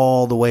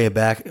all the way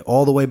back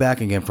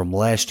again from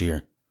last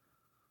year.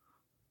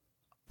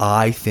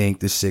 I think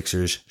the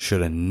Sixers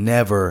should have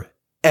never,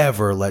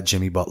 ever let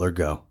Jimmy Butler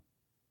go.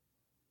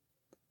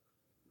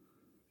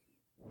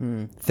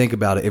 Think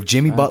about it. If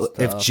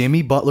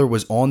Jimmy Butler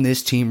was on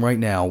this team right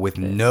now with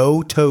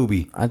no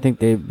Toby, I think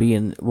they'd be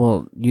in.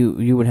 Well,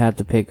 you would have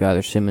to pick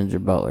either Simmons or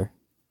Butler.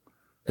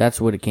 That's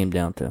what it came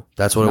down to.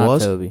 That's what not it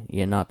was? Toby.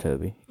 Yeah, not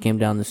Toby. It came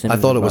down to Simmons.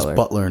 I thought it and was Butler.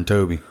 Butler and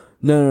Toby.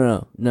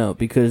 No,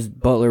 because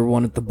Butler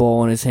wanted the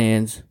ball in his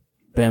hands.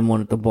 Ben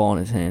wanted the ball in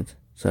his hands.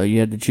 So you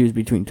had to choose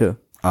between two.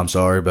 I'm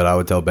sorry, but I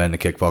would tell Ben to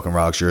kick fucking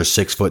rocks. You're a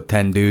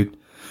 6'10" dude.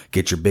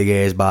 Get your big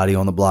ass body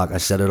on the block. I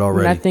said it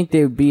already. I think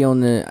they'd be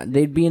in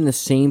the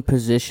same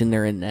position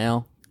they're in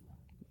now.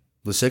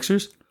 The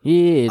Sixers?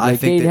 Yeah, I like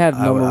think they'd have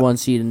I number would- one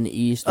seed in the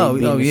East. They'd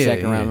be in the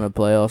second round of the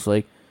playoffs.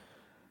 Like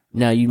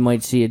now, you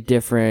might see it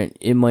different.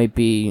 It might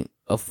be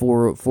a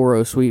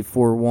 4-0 sweep,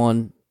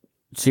 4-1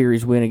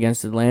 series win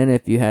against Atlanta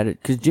if you had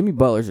it. Because Jimmy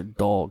Butler's a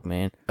dog,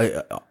 man. He's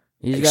got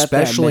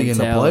that Especially in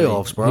the mentality.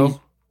 playoffs, bro.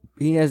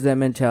 He has that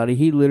mentality.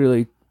 He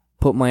literally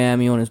put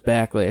Miami on his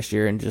back last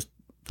year and just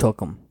took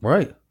them.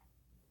 Right.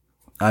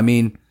 I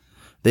mean,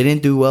 they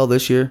didn't do well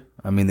this year.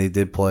 I mean, they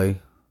did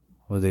play.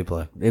 What did they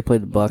play? They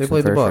played the Bucks. They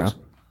played the in the first Bucks.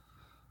 round.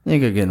 You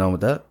ain't gonna get on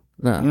with that.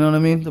 No. You know what I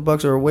mean? The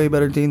Bucks are a way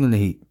better team than the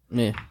Heat.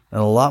 Yeah.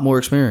 And a lot more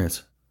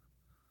experience.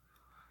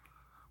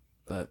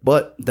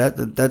 But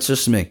that's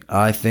just me.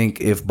 I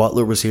think if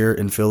Butler was here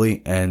in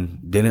Philly and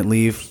didn't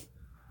leave,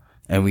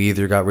 and we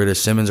either got rid of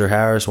Simmons or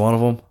Harris, one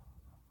of them,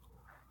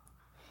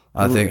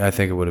 I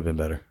think it would have been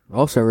better.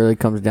 Also, really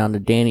comes down to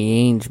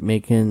Danny Ainge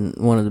making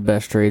one of the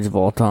best trades of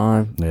all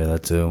time Yeah,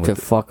 that too. to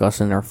fuck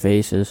us in our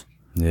faces.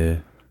 Yeah.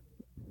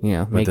 You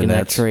know, the making that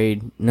Nets.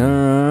 trade.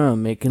 No,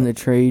 making the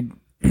trade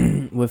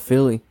with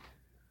Philly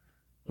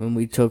when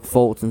we took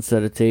Fultz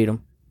instead of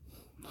Tatum.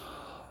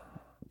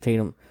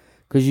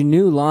 Because you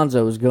knew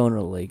Lonzo was going to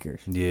the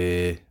Lakers.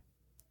 Yeah.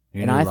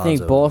 And I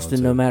think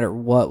Boston, no matter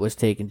what, was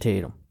taking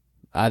Tatum.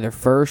 Either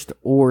first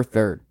or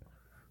third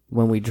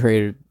when we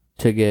traded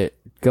to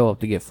go up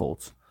to get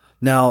Fultz.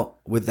 Now,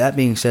 with that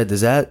being said,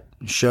 does that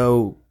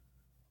show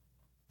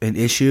an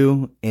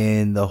issue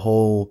in the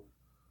whole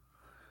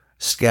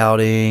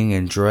scouting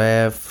and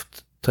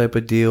draft type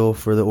of deal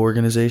for the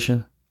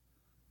organization?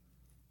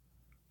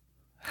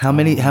 How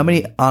many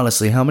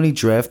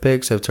draft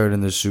picks have turned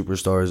into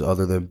superstars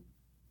other than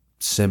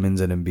Simmons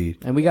and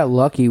Embiid? And we got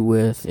lucky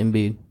with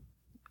Embiid.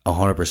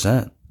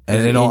 100%.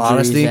 And in all Injuries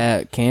honesty,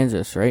 at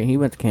Kansas, right? He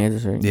went to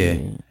Kansas, right?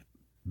 Yeah.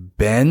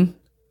 Ben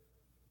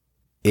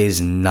is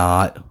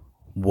not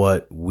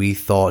what we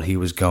thought he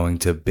was going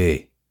to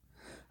be.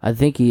 I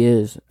think he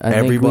is. I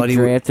think we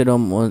drafted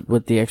him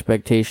with the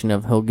expectation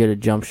of he'll get a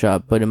jump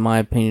shot. But in my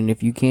opinion,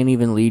 if you can't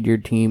even lead your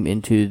team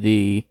into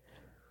the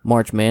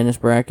March Madness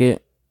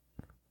bracket,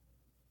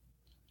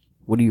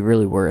 what are you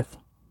really worth?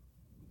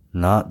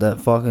 Not that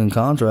fucking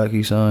contract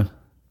he signed.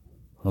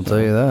 I'll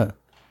tell you that.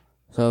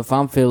 So if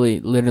I'm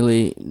Philly,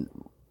 literally,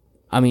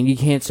 I mean, you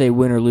can't say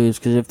win or lose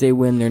because if they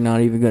win, they're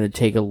not even going to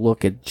take a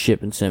look at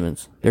Chip and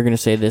Simmons. They're going to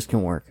say this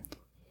can work.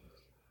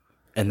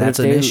 And that's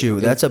an issue.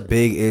 That's a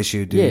big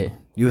issue, dude. Yeah.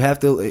 You have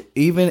to,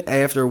 even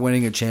after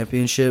winning a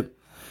championship,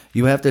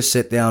 you have to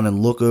sit down and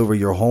look over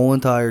your whole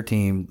entire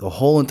team, the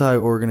whole entire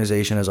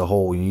organization as a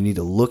whole. You need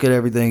to look at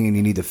everything and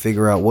you need to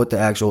figure out what the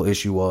actual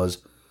issue was,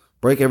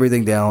 break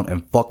everything down,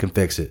 and fucking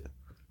fix it.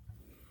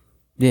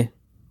 Yeah,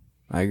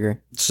 I agree.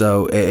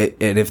 So,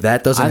 and if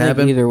that doesn't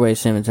happen, think either way,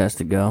 Simmons has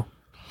to go.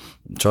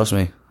 Trust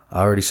me,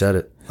 I already said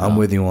it. I'm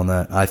with you on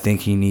that. I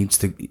think he needs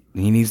to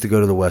go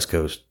to the West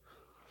Coast.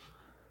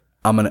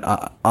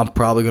 I'm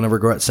probably gonna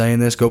regret saying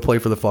this. Go play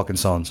for the fucking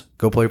Suns.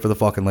 Go play for the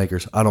fucking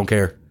Lakers. I don't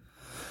care.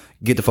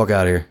 Get the fuck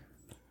out of here.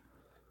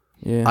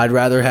 Yeah, I'd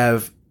rather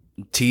have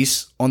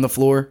Tease on the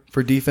floor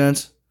for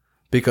defense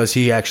because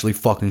he actually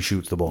fucking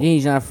shoots the ball. Yeah,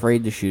 he's not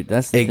afraid to shoot.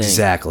 That's the thing.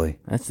 Exactly.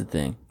 That's the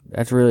thing.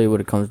 That's really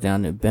what it comes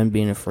down to. Ben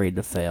being afraid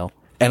to fail.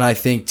 And I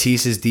think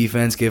Tease's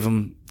defense gives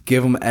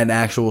give him an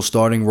actual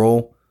starting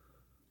role,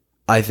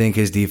 I think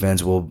his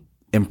defense will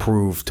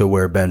improve to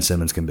where Ben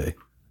Simmons can be.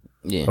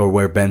 Yeah. Or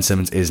where Ben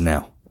Simmons is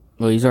now.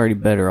 Well, he's already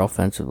better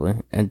offensively,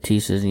 and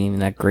Tease isn't even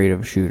that great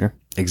of a shooter.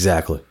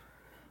 Exactly.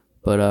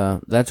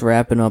 But that's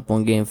wrapping up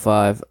on Game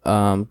 5.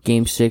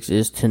 Game 6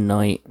 is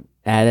tonight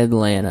at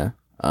Atlanta.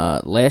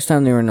 Last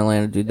time they were in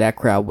Atlanta, dude, that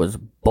crowd was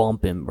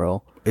bumping,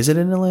 bro. Is it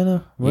in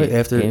Atlanta?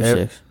 Yeah, Game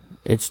 6.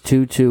 It's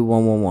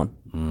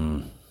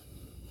 2-2-1-1-1.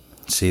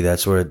 See,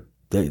 that's where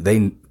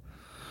they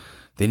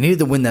needed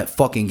to win that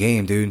fucking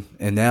game, dude.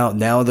 And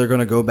now they're going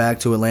to go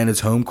back to Atlanta's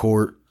home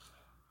court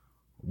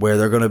where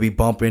they're going to be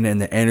bumping and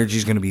the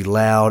energy's going to be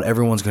loud.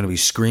 Everyone's going to be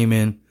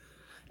screaming.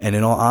 And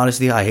in all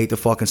honesty, I hate to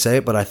fucking say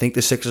it, but I think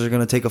the Sixers are going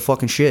to take a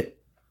fucking shit.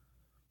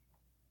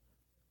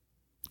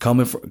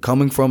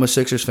 Coming from a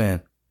Sixers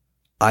fan,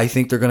 I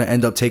think they're going to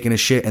end up taking a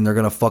shit and they're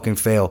going to fucking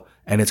fail.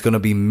 And it's going to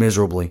be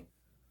miserably.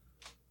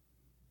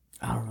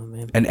 I don't know,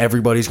 man. And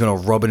everybody's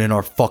going to rub it in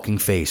our fucking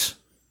face.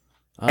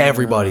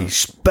 Everybody,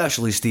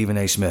 especially Stephen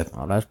A. Smith.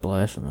 Oh, that's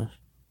blasphemous.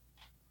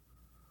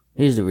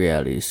 Here's the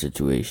reality of the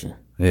situation.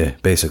 Yeah,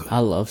 basically. I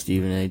love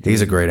Stephen A. Dude.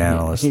 He's a great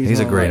analyst. He's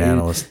a great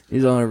analyst.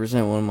 He's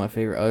 100% one of my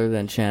favorite, other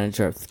than Shannon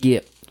Sharp.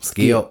 Skip.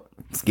 Yeah.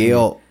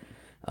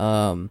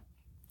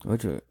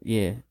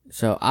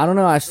 So, I don't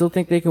know. I still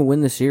think they can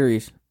win the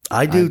series.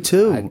 I do,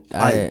 too.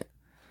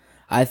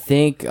 I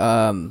think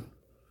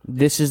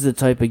this is the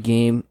type of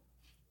game.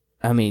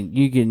 I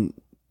mean,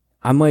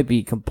 I might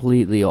be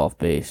completely off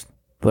base,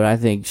 but I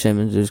think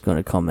Simmons is going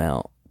to come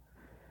out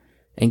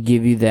and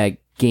give you that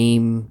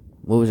game.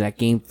 What was that,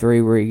 Game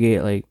 3, where he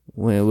get, like,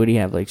 what do you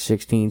have, like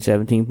 16,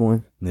 17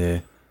 points?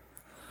 Yeah.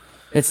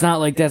 It's not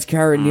like that's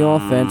carrying the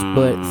offense,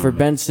 but for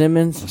Ben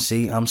Simmons,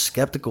 see, I'm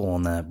skeptical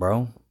on that,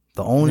 bro.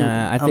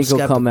 I think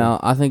he'll come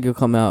out. I think he'll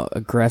come out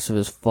aggressive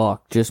as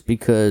fuck, just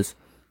because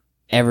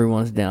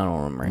everyone's down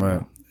on him right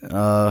now.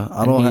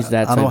 He's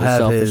that type of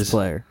selfish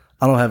player.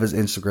 I don't have his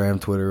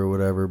Instagram, Twitter, or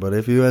whatever. But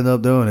if you end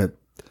up doing it,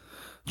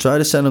 try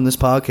to send him this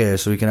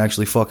podcast so he can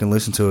actually fucking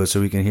listen to it, so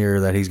we can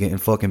hear that he's getting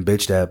fucking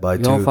bitched at by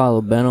You don't follow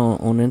Ben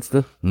on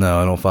Insta?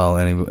 No, I don't follow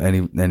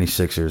any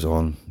Sixers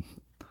on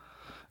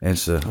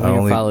Insta. I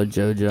only follow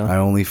JoJo. I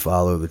only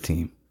follow the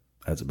team.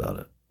 That's about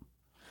it.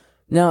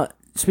 Now,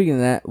 speaking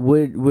of that,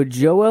 would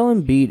Joel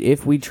Embiid,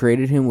 if we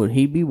traded him, would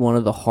he be one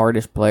of the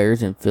hardest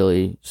players in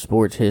Philly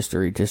sports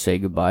history to say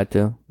goodbye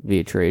to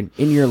via trade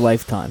in your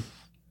lifetime?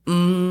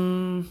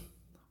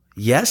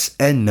 Yes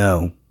and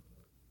no.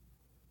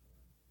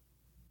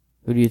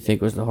 Who do you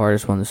think was the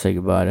hardest one to say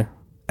goodbye to?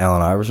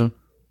 Allen Iverson.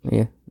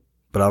 Yeah.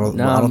 But I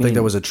don't think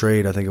that was a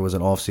trade. I think it was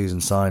an off-season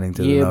signing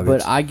to the Nuggets. Yeah,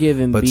 but I give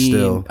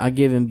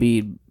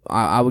Embiid,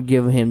 I would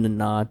give him the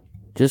nod.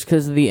 Just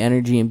because of the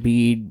energy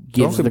Embiid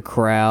gives the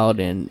crowd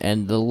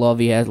and the love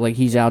he has. Like,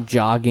 he's out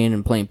jogging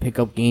and playing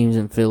pickup games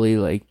in Philly.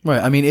 Like,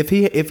 right. I mean, if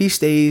he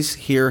stays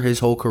here his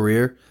whole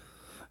career,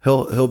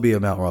 he'll be a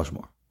Mount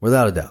Rushmore.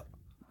 Without a doubt.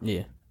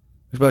 Yeah.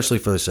 Especially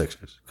for the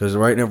Sixers. Because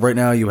right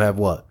now you have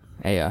what?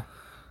 AI.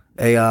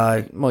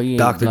 Well, yeah,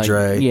 Dr.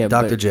 Dre. Yeah,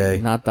 Dr. J.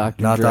 Not Dr.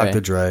 Dre. Not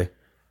Dr. Dre.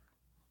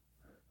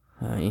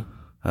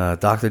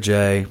 Dr.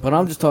 J. But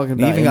I'm just talking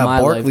about you even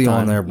got Barkley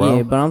lifetime. on there, bro.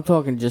 Yeah, but I'm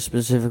talking just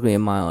specifically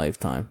in my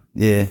lifetime.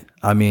 Yeah,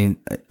 I mean,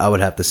 I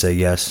would have to say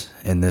yes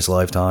in this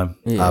lifetime.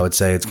 Yeah. I would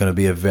say it's going to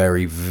be a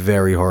very,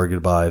 very hard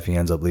goodbye if he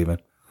ends up leaving.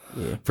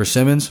 Yeah. For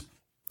Simmons,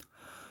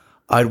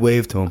 I'd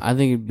wave to him. I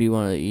think it'd be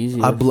one of the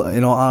easiest.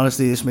 In all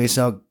honesty, this may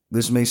sound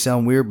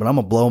weird, but I'm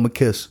gonna blow him a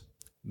kiss.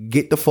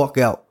 Get the fuck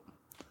out.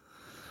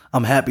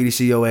 I'm happy to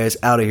see your ass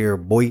out of here,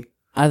 boy.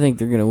 I think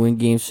they're gonna win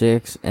Game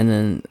 6, and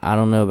then I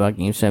don't know about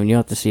Game 7. You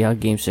have to see how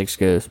Game 6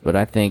 goes, but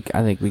I think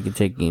we can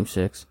take Game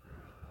 6.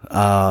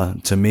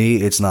 To me,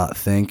 it's not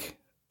think,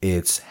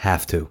 it's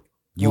have to.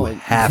 You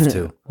have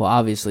to. Well,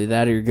 obviously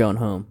that, or you're going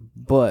home.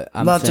 But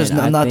not just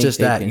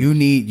that. You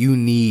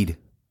need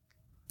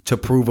to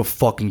prove a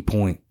fucking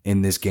point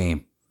in this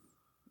game.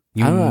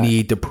 You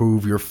need to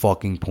prove your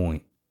fucking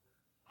point.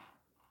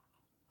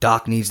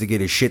 Doc needs to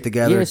get his shit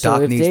together. Yeah, so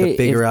Doc needs to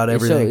figure out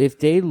everything. So if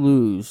they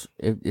lose,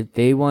 if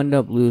they wind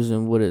up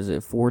losing, what is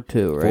it,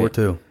 4-2, right?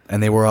 4-2.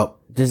 And they were up.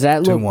 Does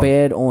that look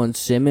bad on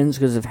Simmons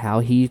because of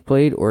how he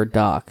played, or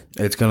Doc?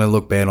 It's going to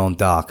look bad on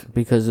Doc.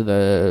 Because of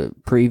the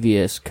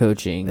previous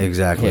coaching.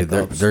 Exactly.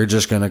 They're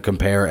just going to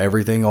compare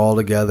everything all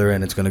together,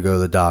 and it's going to go to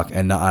the Doc.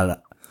 And I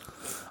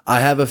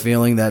have a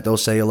feeling that they'll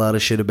say a lot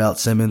of shit about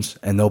Simmons,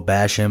 and they'll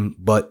bash him,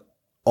 but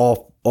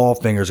all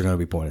fingers are going to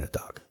be pointed at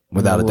Doc.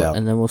 Without a doubt.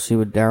 And then we'll see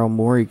what Daryl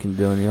Morey can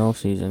do in the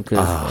offseason,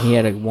 because he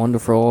had a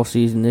wonderful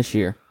offseason this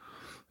year.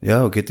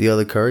 Yo, get the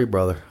other Curry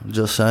brother. I'm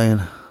just saying.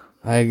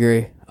 I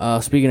agree.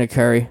 Speaking of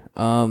Curry,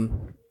 I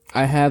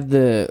have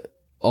the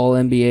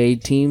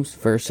All-NBA teams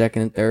for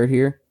second and third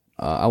here.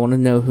 I want to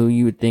know who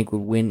you would think would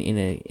win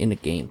in a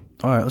game.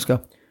 All right, let's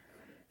go.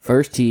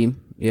 First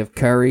team, you have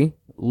Curry,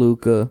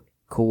 Luka,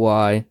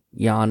 Kawhi,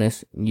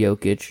 Giannis, and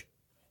Jokic.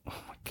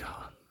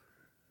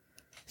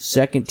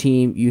 Second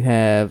team, you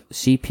have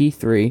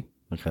CP3,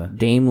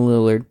 Dame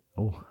Lillard,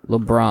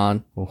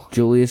 LeBron,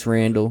 Julius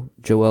Randle,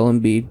 Joel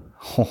Embiid.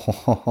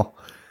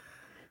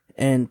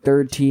 And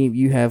third team,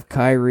 you have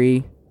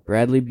Kyrie,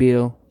 Bradley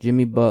Beal,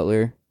 Jimmy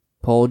Butler,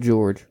 Paul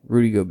George,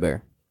 Rudy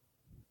Gobert.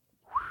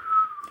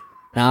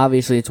 Now,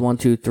 obviously, it's 1,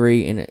 2,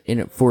 3 in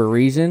it for a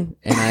reason,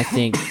 and I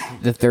think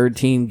the third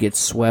team gets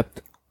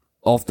swept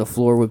off the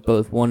floor with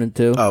both 1 and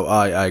 2. Oh,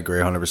 I agree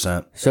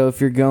 100%. So if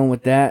you're going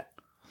with that,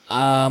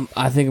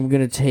 I think I'm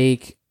going to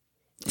take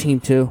Team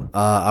 2.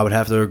 I would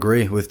have to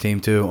agree with Team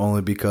 2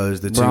 only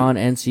because the Bron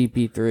and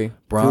CP3.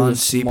 Bron,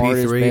 smartest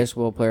CP3,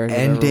 basketball players I've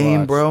and ever Dame,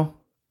 watched. bro.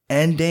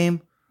 And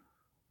Dame.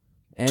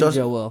 And Just-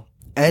 Joel.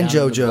 And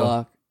Down the JoJo.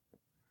 block.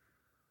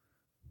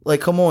 Like,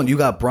 come on, you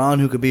got Bron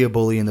who could be a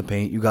bully in the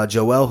paint. You got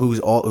Joel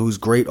who's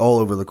great all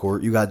over the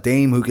court. You got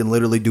Dame who can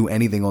literally do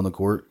anything on the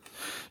court.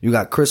 You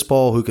got Chris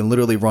Paul who can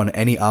literally run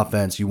any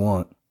offense you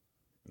want.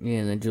 Yeah,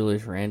 and then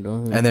Julius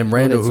Randle. And then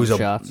Randle who'll hit some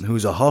shots.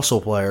 who's a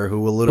hustle player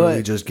who will literally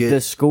But just get the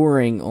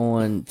scoring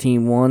on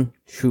Team 1,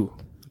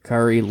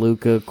 Curry,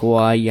 Luka,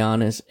 Kawhi,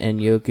 Giannis, and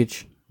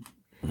Jokic.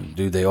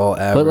 dude, they all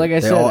average. like I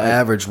they said, all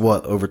averaged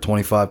what, over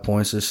 25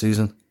 points this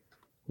season?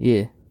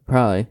 Yeah,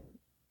 probably.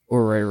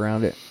 Or right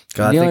around it.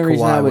 'Cause I The think only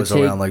reason I Kawhi would was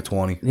take- around like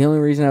 20. The only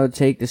reason I would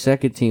take the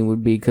second team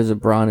would be because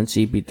of Bron and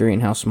CP3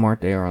 and how smart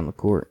they are on the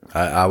court.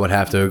 I would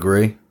have to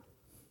agree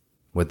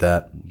with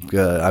that.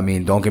 I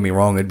mean, don't get me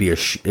wrong, it'd be a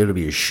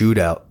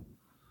shootout.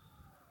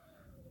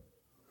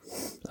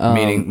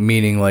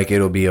 Meaning like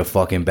it'll be a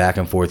fucking back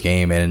and forth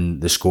game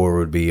and the score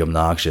would be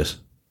obnoxious.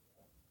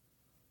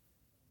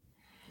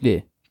 Yeah.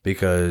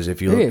 Because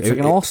if you Yeah, look, it's like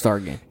an all-star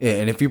game. yeah,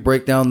 and if you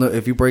break down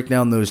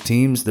those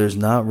teams, there's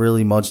not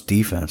really much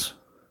defense.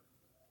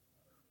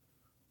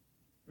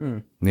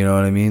 You know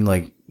what I mean?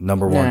 Like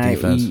number one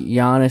defense.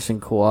 Giannis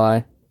and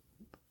Kawhi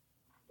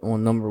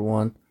on number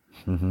 1.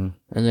 Mm-hmm.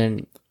 And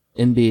then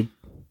Embiid.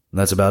 And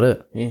that's about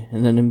it. Yeah,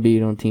 and then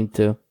Embiid on Team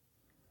 2.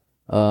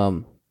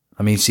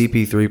 I mean,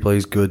 CP3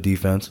 plays good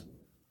defense,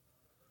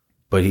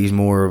 but he's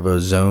more of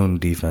a zone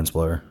defense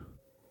player.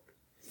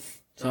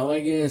 So I want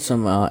to get into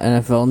some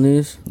NFL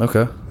news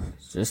Okay,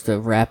 just to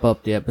wrap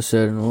up the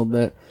episode in a little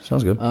bit.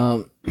 sounds good.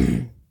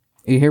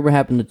 You hear what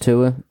happened to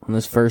Tua on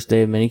this first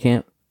day of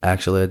minicamp?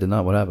 Actually, I did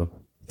not. What happened?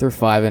 Threw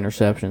 5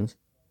 interceptions.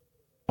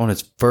 On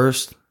its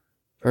first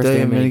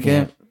day of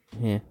minicamp?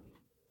 Yeah.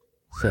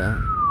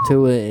 So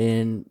Tua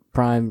in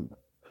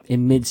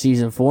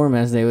mid-season form,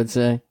 as they would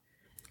say.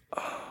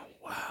 Oh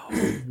wow!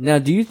 Now,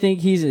 do you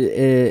think he's an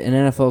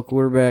NFL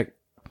quarterback?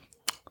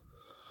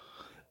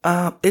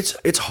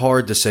 It's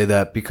hard to say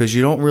that because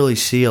you don't really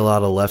see a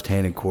lot of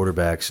left-handed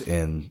quarterbacks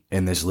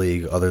in this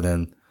league other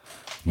than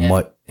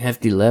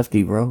Hefty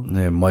lefty, bro.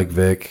 Mike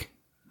Vick.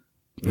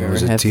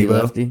 Was it Hefty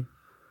Tebow? lefty?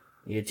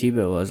 Yeah,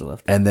 Tebow was a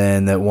lefty. And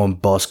then that one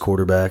bust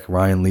quarterback,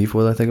 Ryan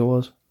Leafwood, I think it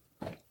was.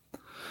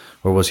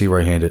 Or was he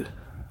right-handed?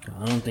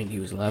 I don't think he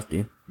was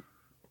lefty.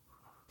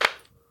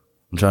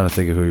 I'm trying to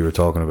think of who you were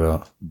talking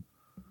about.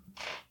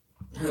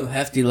 Oh,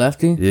 Hefty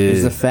lefty? Yeah.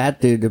 He's the fat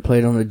dude that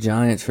played on the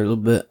Giants for a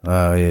little bit.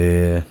 Oh,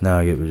 yeah. Now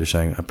I get what you're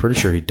saying. I'm pretty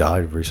sure he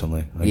died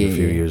recently, like a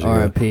few years ago.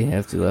 R.I.P.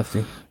 Hefty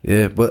lefty.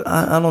 Yeah, but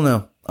I don't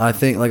know. I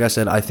think, like I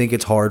said, I think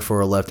it's hard for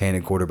a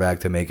left-handed quarterback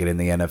to make it in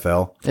the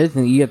NFL. I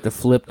think you have to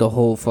flip the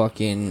whole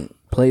fucking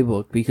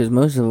playbook because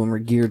most of them are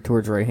geared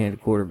towards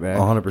right-handed quarterback.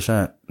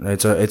 100%.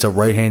 It's a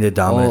right-handed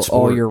dominant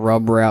sport. All your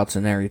rub routes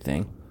and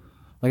everything.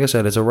 Like I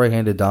said, it's a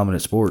right-handed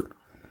dominant sport.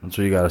 That's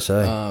what you got to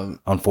say.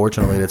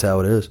 Unfortunately, that's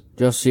how it is.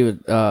 Just see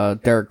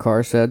what Derek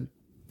Carr said.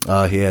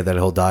 Yeah, that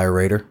whole dire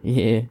Raider.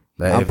 Yeah.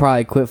 I'll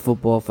probably quit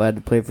football if I had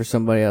to play for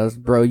somebody else.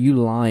 Bro, you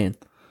lying.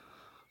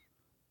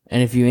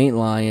 And if you ain't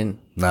lying...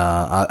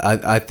 Nah,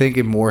 I think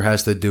it more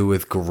has to do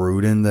with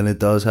Gruden than it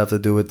does have to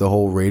do with the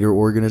whole Raider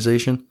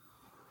organization.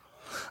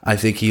 I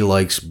think he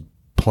likes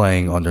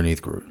playing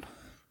underneath Gruden.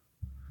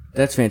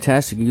 That's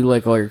fantastic. You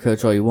like all your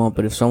coach all you want,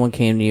 but if someone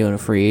came to you in a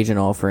free agent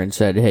offer and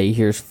said, "Hey,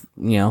 here's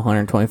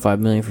 $125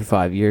 million for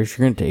 5 years,"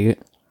 you're gonna take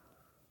it.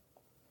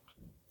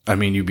 I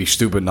mean, you'd be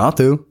stupid not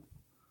to.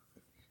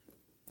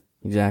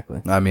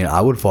 Exactly. I mean,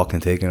 I would fucking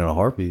take it in a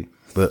heartbeat,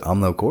 but I'm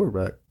no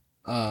quarterback.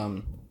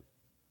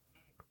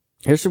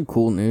 Here's some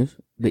cool news.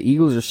 The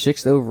Eagles are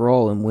 6th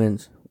overall in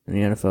wins in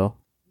the NFL,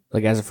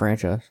 like as a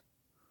franchise.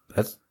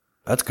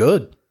 That's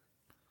good.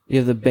 You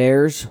have the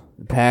Bears,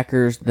 the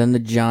Packers, then the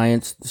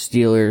Giants, the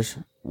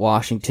Steelers,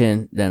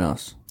 Washington, then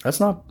us.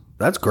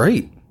 That's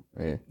great.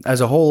 Yeah.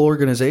 As a whole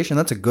organization,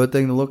 that's a good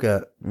thing to look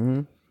at.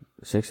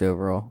 6th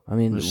overall. I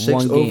mean, The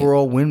 6th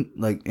overall win,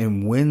 like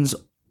in wins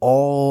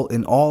all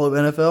of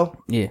NFL.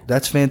 Yeah,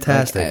 That's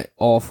fantastic. Like,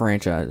 all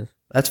franchises.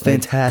 That's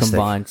fantastic.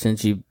 Combined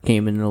since you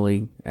came in the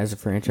league as a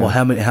franchise. Well,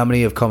 how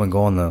many have come and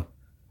gone though?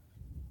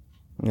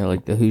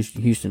 Like the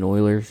Houston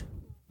Oilers.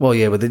 Well,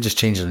 yeah, but they just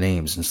changed the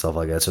names and stuff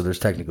like that, so there's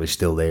technically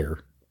still there.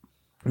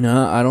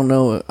 No, I don't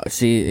know.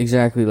 See,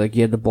 exactly. Like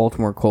you had the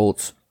Baltimore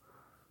Colts.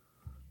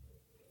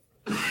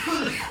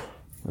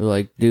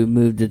 Like, dude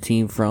moved the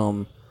team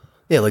from.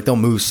 Yeah, like they'll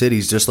move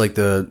cities just like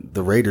the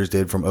Raiders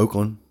did from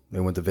Oakland. They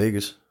went to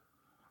Vegas.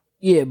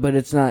 Yeah, but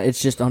it's not.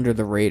 It's just under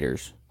the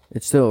Raiders.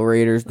 It's still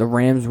Raiders. The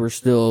Rams were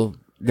still.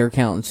 They're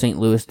counting St.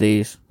 Louis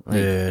days. Like,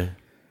 Yeah.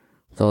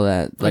 So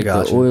that like the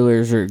gotcha.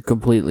 Oilers are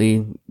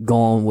completely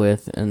gone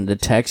with, and the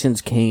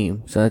Texans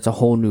came, so that's a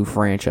whole new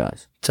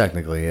franchise.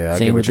 Technically, yeah.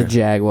 Same with the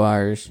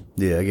Jaguars.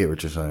 Yeah, I get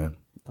what you're saying.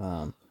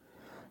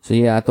 So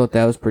yeah, I thought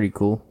that was pretty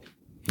cool.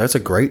 That's a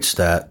great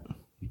stat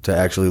to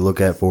actually look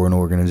at for an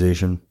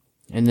organization.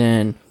 And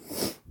then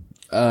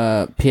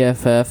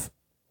PFF,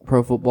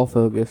 Pro Football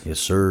Focus. Yes,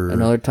 sir.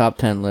 Another top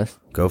 10 list.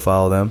 Go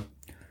follow them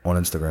on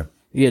Instagram.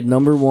 You had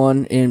number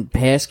 1 in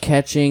pass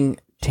catching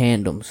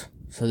tandems.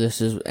 So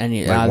this is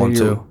any Like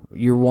either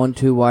your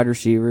 1-2 wide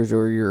receivers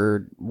or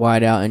your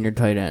wide out and your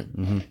tight end.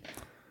 Mm-hmm.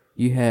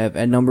 You have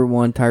at number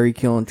 1 Tyreek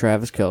Hill and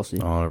Travis Kelce.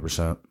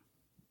 100%.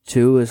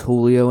 2 is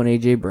Julio and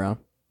AJ Brown.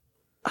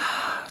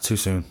 Too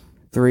soon.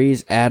 3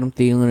 is Adam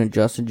Thielen and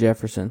Justin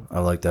Jefferson. I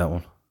like that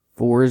one.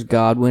 4 is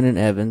Godwin and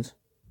Evans.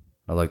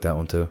 I like that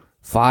one too.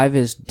 5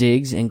 is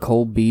Diggs and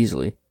Cole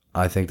Beasley.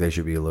 I think they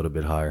should be a little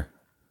bit higher.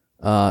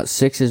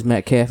 6 is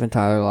Metcalf and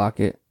Tyler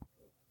Lockett.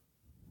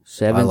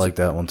 I like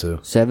that one too.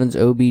 7's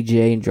OBJ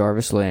and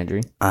Jarvis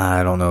Landry.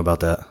 I don't know about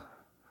that.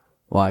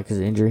 Why? Because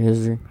injury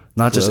history?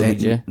 Not just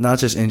OBJ? not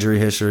just injury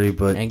history,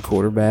 but And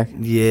quarterback?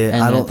 yeah,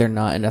 And I that don't. they're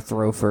not in a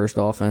throw-first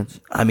offense.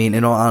 I mean,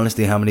 in all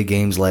honesty, how many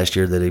games last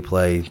year did they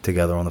play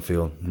together on the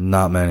field?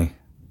 Not many.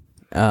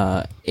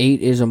 8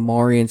 is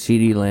Amari and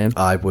CeeDee Lamb.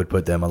 I would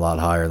put them a lot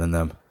higher than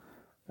them.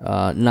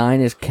 9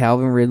 is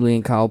Calvin Ridley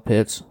and Kyle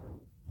Pitts.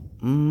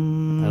 I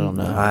don't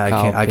know.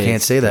 I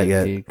can't say that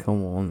yet. Dude,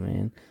 come on,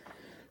 man.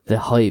 The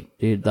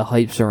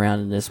hype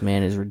surrounding this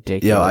man is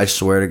ridiculous. Yo, I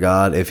swear to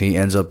God, if he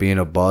ends up being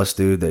a bust,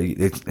 dude,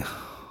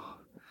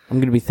 I'm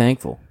gonna be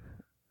thankful.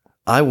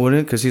 I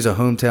wouldn't, because he's a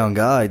hometown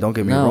guy. Don't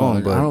get me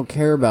wrong, but I don't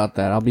care about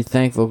that. I'll be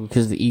thankful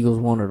because the Eagles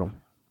wanted him.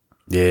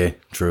 yeah,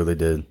 true, they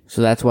did.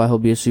 So that's why he'll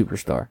be a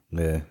superstar.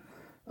 Yeah,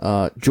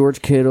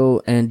 George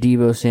Kittle and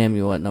Deebo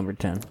Samuel at number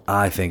 10.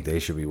 I think they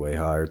should be way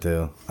higher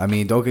too. I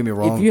mean, don't get me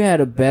wrong. If you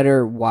had a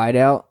better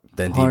wideout,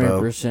 Then Deebo.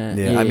 100%.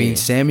 Yeah, I mean,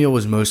 Samuel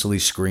was mostly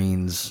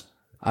screens.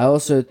 I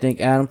also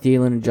think Adam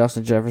Thielen and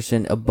Justin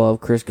Jefferson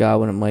above Chris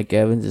Godwin and Mike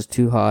Evans is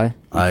too high.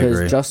 I Because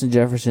agree. Justin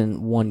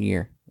Jefferson, 1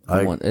 year.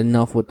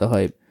 Enough with the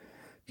hype.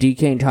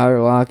 DK and Tyler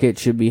Lockett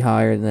should be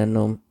higher than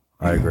them.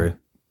 I agree.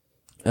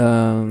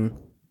 And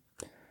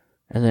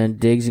then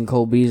Diggs and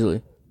Cole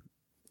Beasley.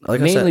 Like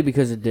I Mainly said,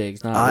 because of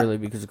Diggs, not really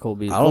because of Cole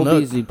Beasley. I don't Cole know.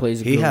 Beasley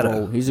plays a He good had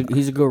role. He's a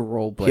good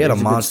role player. he had a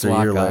He's good monster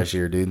slot year guy. last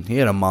year, dude. He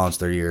had a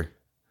monster year.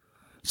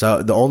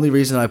 So the only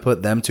reason I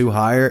put them two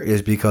higher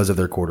is because of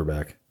their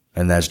quarterback,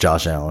 and that's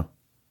Josh Allen.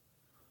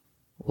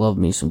 Love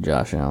me some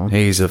Josh Allen.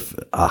 He's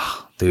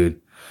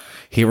dude.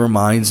 He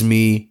reminds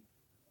me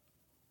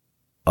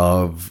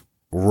of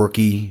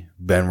rookie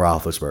Ben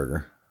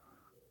Roethlisberger.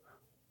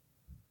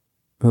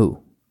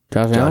 Who?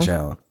 Josh Josh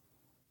Allen? Allen.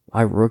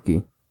 I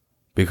rookie.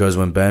 Because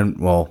when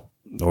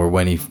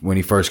when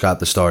he first got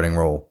the starting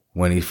role,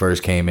 when he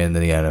first came into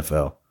the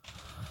NFL,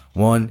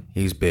 1,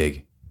 he's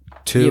big.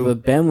 2, Yeah,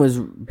 but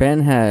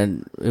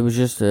it was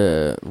just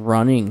a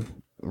running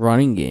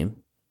game.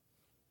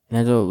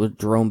 That's what it was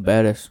Jerome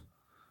Bettis.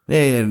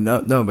 yeah,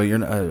 no, but you're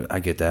not. I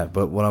get that,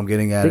 but what I'm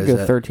getting at They is go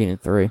that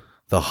 13-3.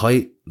 the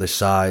height, the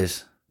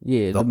size,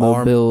 Yeah, the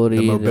mobility,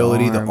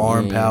 the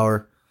arm yeah.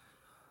 power.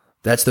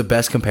 That's the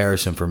best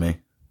comparison for me,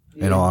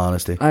 in all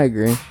honesty. I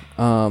agree.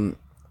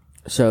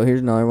 So here's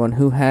another one.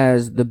 Who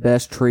has the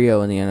best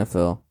trio in the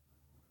NFL?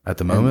 At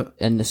the moment,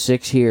 And the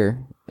 6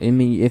 here. I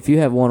mean, if you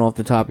have one off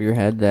the top of your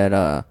head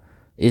that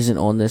isn't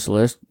on this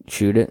list,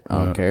 shoot it.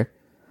 I don't care.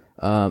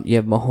 You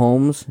have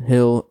Mahomes,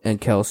 Hill,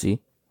 and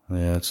Kelsey.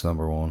 yeah, it's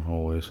number 1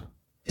 always.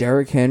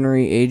 Derrick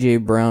Henry,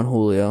 AJ Brown,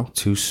 Julio.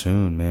 Too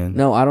soon, man.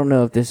 No, I don't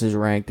know if this is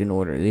ranked in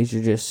order. These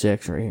are just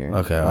 6 right here.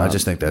 Okay, I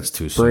just think that's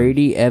too soon.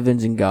 Brady,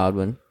 Evans, and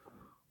Godwin.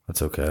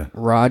 That's okay.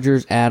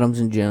 Rodgers, Adams,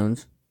 and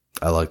Jones.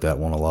 I like that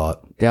one a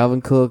lot.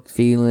 Dalvin Cook,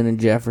 Thielen, and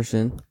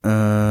Jefferson.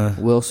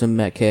 Wilson,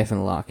 Metcalf,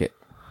 and Lockett.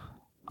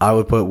 I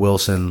would put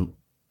Wilson,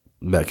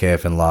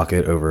 Metcalf, and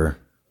Lockett over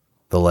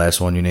the last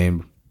one you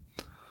named.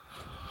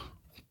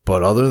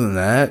 But other than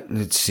that,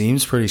 it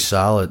seems pretty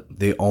solid.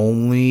 The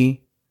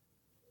only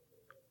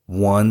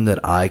one that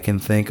I can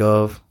think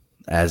of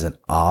as an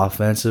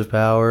offensive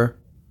power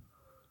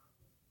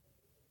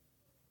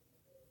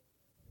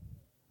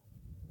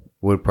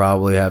would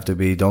probably have to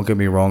be, don't get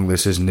me wrong,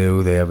 this is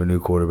new. They have a new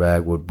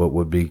quarterback, but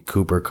would be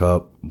Cooper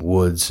Kupp,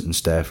 Woods, and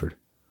Stafford.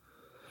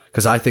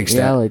 Because I think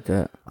I like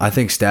that. I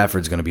think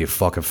Stafford's going to be a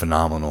fucking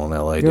phenomenal in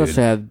LA, You dude.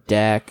 also have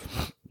Dak,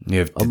 You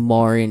have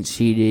Amari, and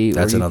CD.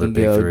 That's or you another can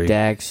big go 3.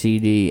 Dak,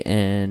 CD,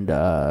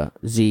 and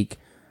Zeke.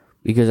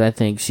 Because I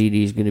think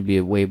CD is going to be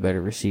a way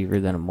better receiver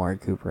than Amari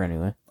Cooper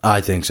anyway.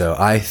 I think so.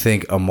 I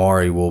think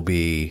Amari will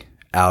be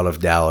out of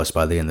Dallas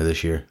by the end of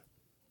this year.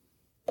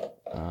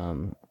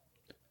 Whoa.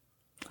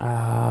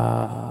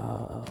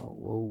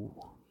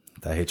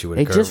 Did I hit you with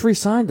They a curve? just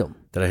re-signed him.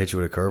 Did I hit you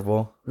with a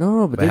curveball?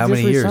 No, but they how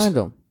just many years? re-signed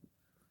him.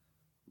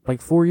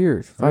 Like 4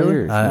 years, 5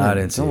 years. I Yeah,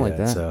 didn't see something that.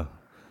 like that. So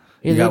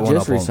Yeah, you got they one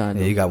just up re-signed on.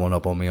 him. Yeah, you got one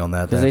up on me on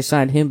that. Because Then. they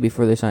signed him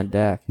before they signed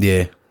Dak.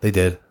 Yeah, they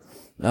did.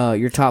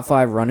 Your top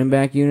 5 running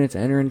back units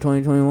enter in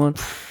 2021.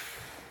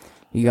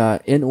 You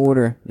got, in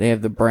order, they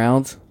have the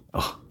Browns,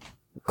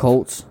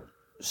 Colts,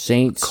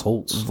 Saints,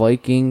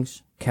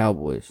 Vikings,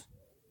 Cowboys.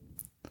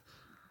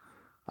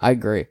 I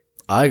agree.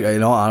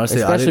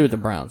 Honestly, especially with the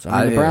Browns.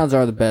 I mean, the Browns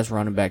are the best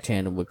running back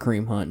tandem with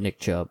Kareem Hunt, Nick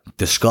Chubb.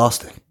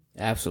 Disgusting.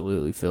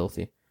 Absolutely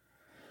filthy.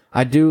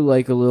 I do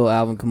like a little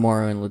Alvin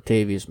Kamara and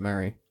Latavius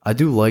Murray. I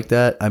do like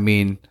that. I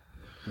mean,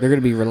 they're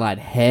going to be relied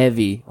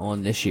heavy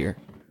on this year.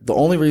 The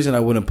only reason I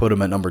wouldn't put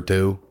them at number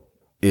 2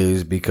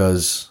 is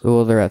because...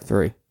 Well, they're at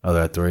 3. Oh,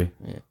 they're at 3?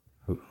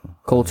 Yeah.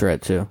 Colts are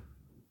at 2.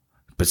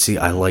 But see,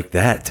 I like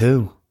that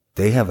too.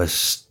 They have a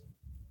stock.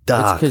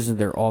 It's because of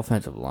their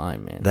offensive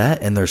line, man.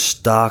 That and their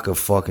stock of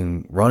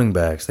fucking running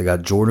backs. They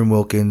got Jordan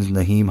Wilkins,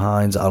 Naheem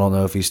Hines. I don't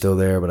know if he's still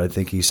there, but I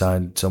think he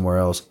signed somewhere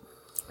else.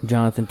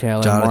 Jonathan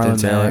Taylor,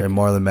 and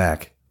Marlon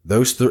Mack.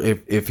 Those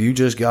three. If you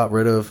just got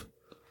rid of...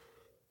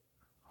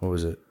 What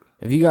was it?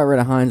 If you got rid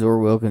of Hines or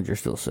Wilkins, you're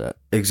still set.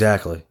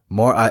 Exactly.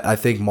 I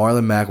think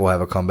Marlon Mack will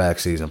have a comeback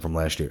season from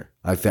last year.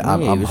 I'm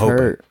hoping.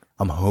 Hurt.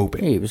 I'm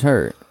hoping. Yeah, he was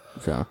hurt.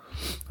 So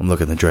I'm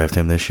looking to draft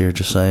him this year.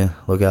 Just saying.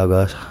 Look out,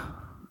 guys.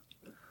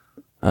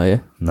 Oh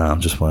yeah. No,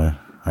 I'm just playing.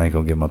 I ain't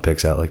gonna get my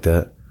picks out like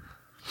that.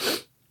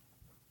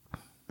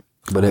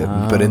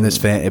 But in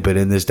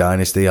this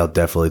dynasty, I'll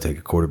definitely take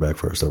a quarterback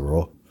first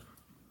overall.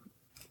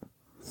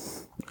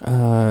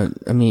 I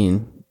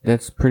mean,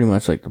 that's pretty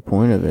much like the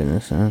point of it in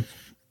a sense.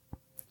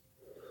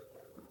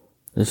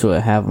 This will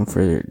have them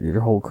for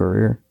your whole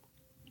career.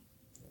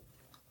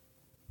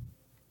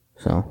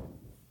 So,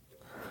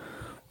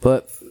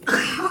 but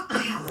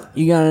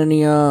you got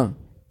any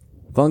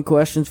fun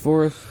questions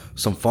for us?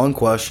 Some fun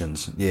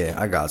questions. Yeah,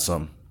 I got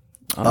some.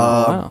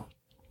 Wow.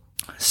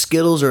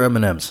 Skittles or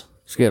M&M's?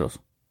 Skittles.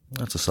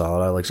 That's a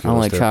solid. I like I Skittles.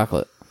 don't like too.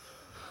 chocolate.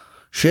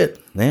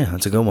 Shit. Yeah,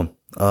 that's a good one.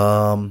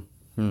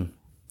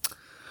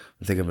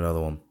 Think of another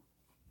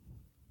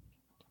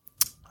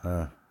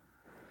one.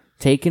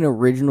 Taking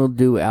Original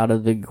Dew out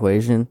of the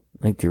equation,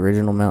 like the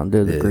original Mountain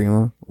Dew, the green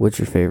one, what's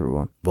your favorite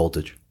one?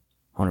 Voltage.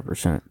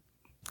 100%.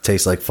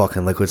 Tastes like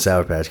fucking liquid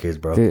Sour Patch Kids,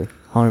 bro. Dude,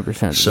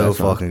 100%. So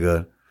fucking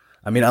good.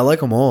 I mean, I like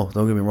them all.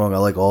 Don't get me wrong. I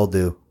like all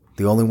Dew.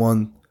 The only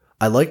one...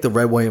 I like the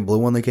red, white, and blue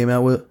one they came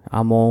out with.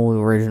 I'm all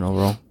original,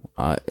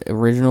 bro.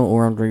 Original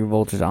or I'm drinking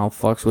Voltage. I don't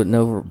fucks with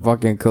no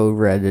fucking Code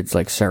Red. It's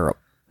like syrup.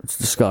 It's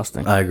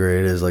disgusting. I agree.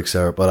 It is like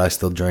syrup, but I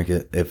still drink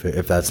it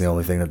if that's the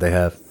only thing that they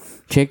have.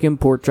 Chicken,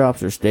 pork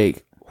chops, or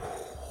steak?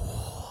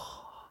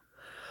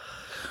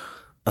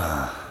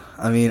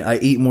 I mean, I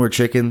eat more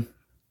chicken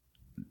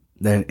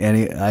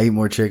I eat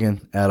more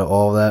chicken out of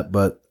all of that,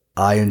 but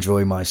I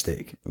enjoy my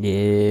steak.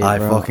 Yeah, I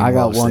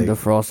got one steak.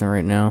 defrosting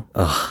right now.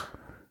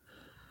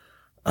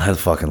 I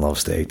fucking love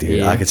steak, dude.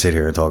 Yeah. I could sit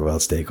here and talk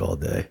about steak all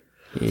day.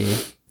 Yeah.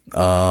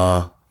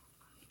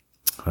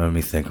 Let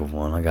me think of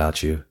one. I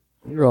got you.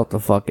 You're off the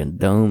fucking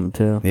dome,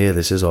 too. Yeah,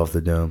 this is off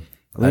the dome.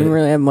 We didn't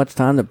really have much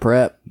time to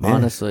prep,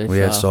 honestly. We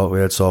had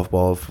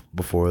softball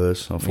before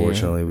this.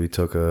 Unfortunately, we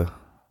took a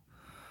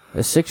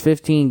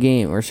 6:15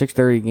 game or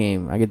 6:30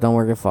 game. I get done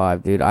work at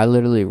 5, dude. I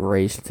literally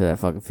raced to that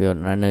fucking field,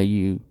 and I know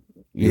you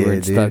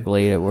were stuck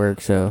late at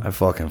work, so I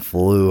fucking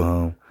flew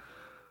home.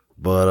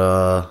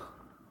 But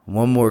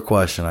one more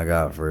question I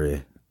got for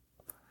you.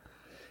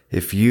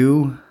 If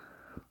you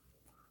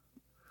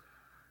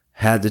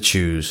had to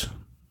choose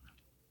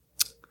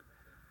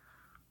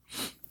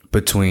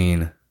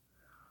between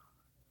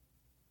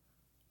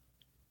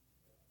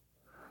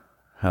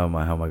how am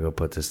I gonna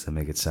put this to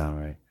make it sound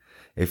right?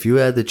 If you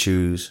had to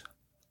choose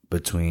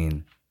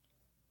between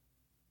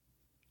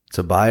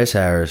Tobias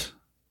Harris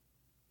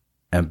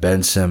and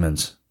Ben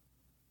Simmons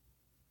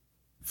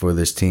for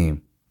this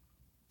team,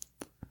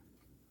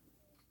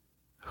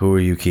 who are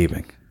you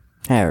keeping?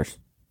 Harris.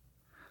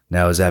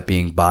 Now, is that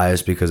being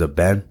biased because of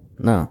Ben?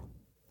 No,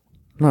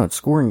 it's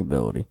scoring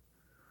ability.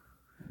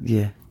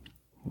 Yeah.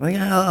 Well,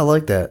 yeah, I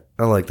like that.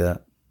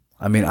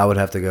 I mean, I would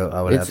have to go.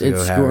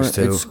 Harris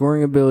too. It's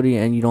scoring ability,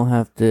 and you don't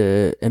have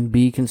to. And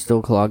B can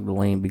still clog the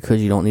lane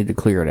because you don't need to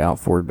clear it out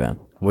for Ben.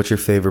 What's your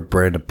favorite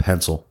brand of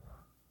pencil?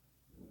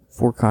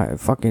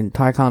 Fucking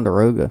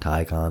Ticonderoga.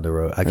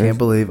 Ticonderoga. I can't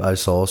believe I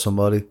saw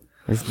somebody.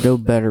 There's no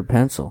better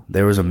pencil.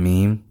 There was a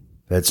meme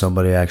that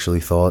somebody actually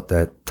thought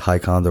that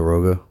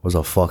Ticonderoga was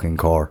a fucking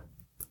car.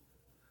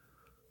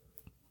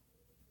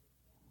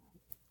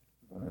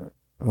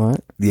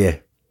 What? Yeah.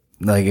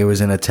 Like, it was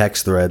in a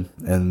text thread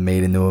and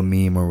made into a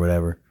meme or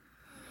whatever.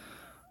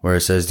 Where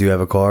it says, "Do you have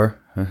a car?"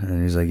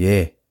 And he's like,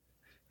 "Yeah."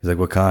 He's like,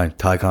 "What kind?"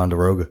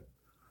 "Ticonderoga."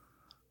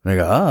 And I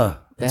go,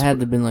 That had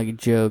to have been like a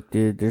joke,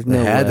 dude. There's no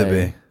way. It had to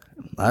be.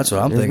 That's what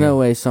I'm thinking. There's no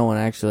way someone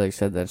actually like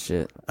said that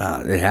shit.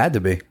 It had to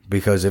be.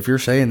 Because if you're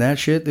saying that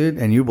shit, dude,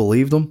 and you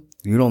believed them,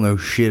 you don't know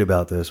shit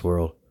about this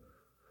world.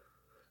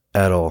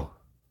 At all.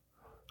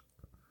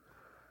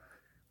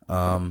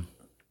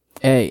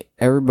 Hey,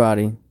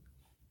 everybody.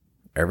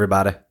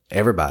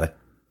 Everybody.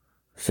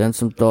 Send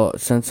some thought.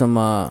 Send some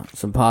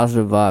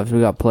positive vibes. We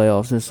got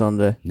playoffs this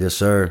Sunday. Yes,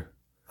 sir.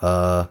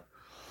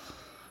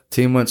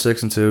 Team went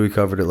 6-2. We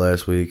covered it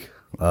last week.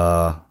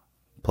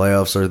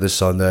 Playoffs are this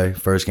Sunday.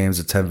 First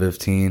game's at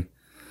 10:15.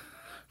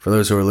 For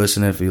those who are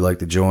listening, if you'd like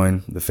to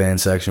join the fan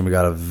section, we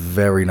got a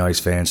very nice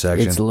fan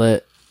section. It's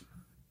lit.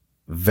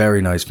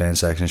 Very nice fan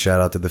section. Shout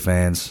out to the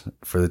fans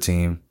for the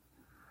team.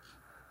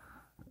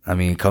 I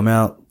mean, come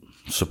out,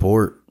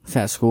 support. It's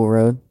at School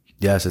Road.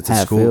 Yes, it's a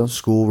Hatfield.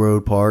 school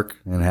road park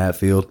in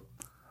Hatfield.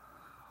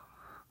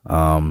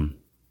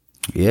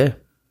 Yeah.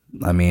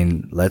 I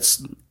mean,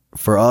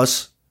 for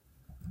us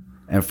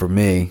and for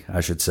me,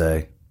 I should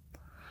say,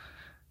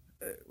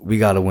 we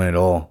got to win it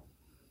all.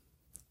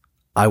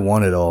 I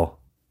want it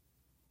all.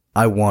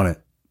 I want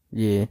it.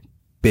 Yeah.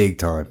 Big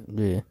time.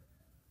 Yeah.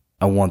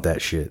 I want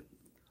that shit.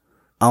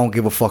 I don't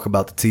give a fuck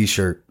about the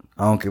t-shirt.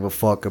 I don't give a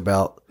fuck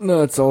about...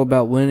 No, it's all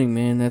about winning,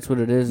 man. That's what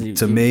it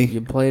is. Me,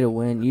 you play to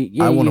win.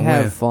 I want to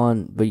have win.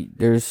 fun, but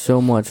there's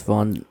so much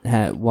fun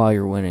while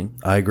you're winning.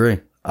 I agree.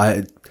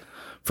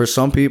 For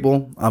some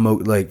people,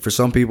 for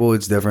some people,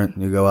 it's different.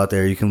 You go out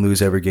there, you can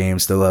lose every game,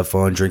 still have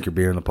fun, drink your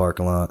beer in the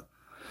parking lot.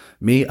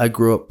 Me, I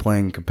grew up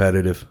playing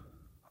competitive.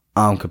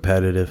 I'm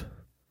competitive.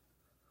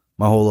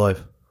 My whole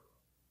life.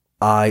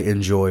 I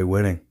enjoy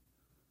winning.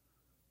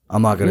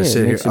 I'm not gonna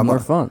sit here.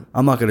 Fun.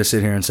 I'm not gonna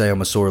sit here and say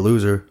I'm a sore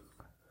loser.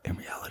 In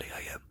reality,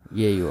 I am.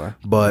 Yeah, you are.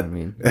 But I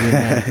mean, you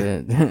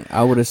didn't have to,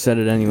 I would have said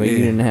it anyway. You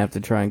didn't have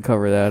to try and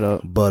cover that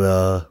up.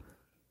 But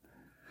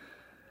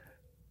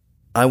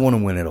I want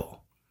to win it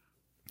all.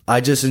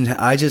 I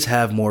just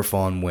have more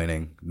fun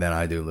winning than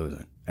I do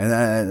losing,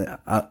 and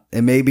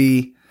it may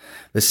be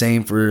the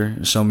same for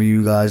some of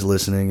you guys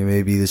listening. It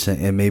may be the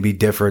same. It may be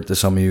different to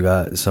some of you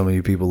guys, some of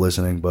you people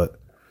listening, but.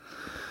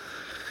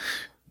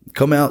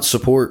 Come out,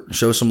 support,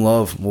 show some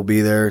love. We'll be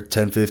there,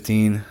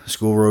 10:15,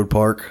 School Road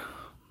Park.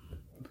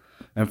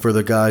 And for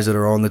the guys that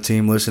are on the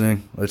team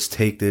listening, let's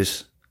take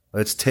this.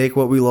 Let's take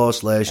what we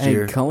lost last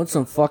year. Come with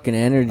some fucking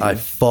energy. I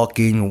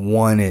fucking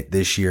want it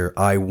this year.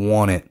 I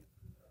want it.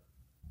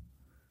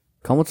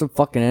 Come with some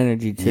fucking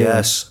energy, too.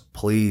 Yes,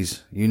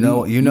 please. You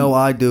know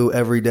I do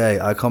every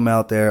day. I come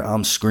out there,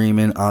 I'm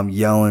screaming, I'm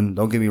yelling.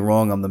 Don't get me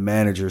wrong, I'm the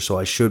manager, so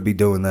I should be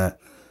doing that.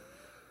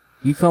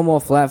 You come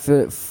off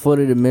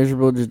flat-footed and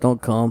miserable, just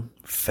don't come.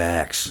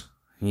 Facts.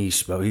 He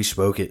spoke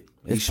it.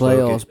 It's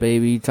playoffs,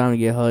 baby. Time to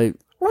get hyped.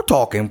 We're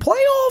talking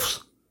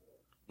playoffs.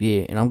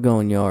 Yeah, and I'm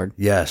going yard.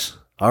 Yes.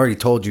 I already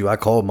told you. I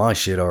called my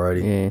shit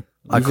already. Yeah.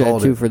 I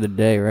called 2 it. for the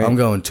day, right? I'm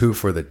going 2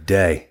 for the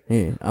day.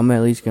 Yeah, I'm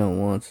at least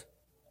going once.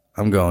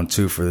 I'm going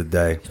 2 for the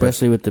day.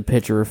 Especially with the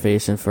pitcher we're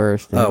facing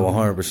first. Oh,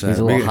 100%. He's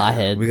a little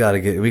hothead. We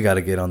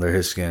gotta get under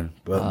his skin.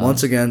 But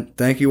once again,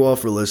 thank you all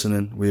for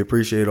listening. We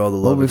appreciate all the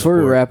love. Well, before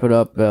we wrap it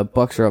up,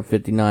 Bucks are up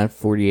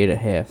 59-48 at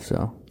half.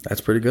 So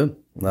that's pretty good.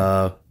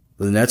 The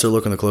Nets are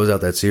looking to close out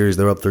that series.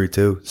 They're up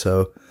 3-2.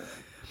 So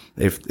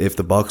if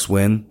the Bucks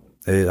win,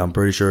 I'm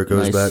pretty sure it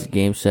goes back.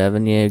 Game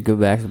 7. Yeah, go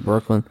back to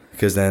Brooklyn.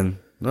 Because then,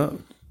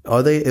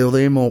 are they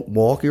in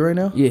Milwaukee right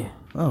now? Yeah.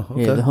 Oh,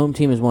 okay. Yeah, the home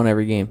team has won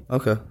every game.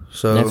 Okay,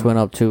 so Nets went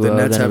up 2-0. The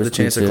Nets then have it the was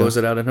chance to 2-2. close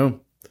it out at home.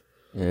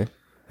 Yeah.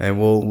 And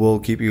we'll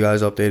keep you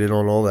guys updated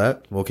on all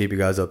that. We'll keep you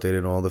guys updated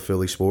on all the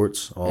Philly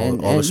sports, all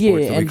the sports that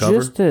we cover.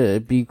 And just to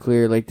be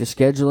clear, like the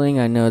scheduling,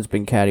 I know it's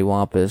been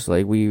cattywampus.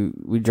 Like we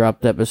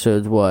dropped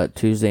episodes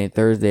Tuesday and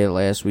Thursday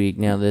last week.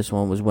 Now this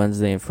one was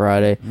Wednesday and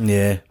Friday.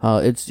 Yeah.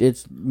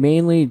 It's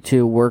mainly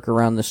to work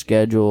around the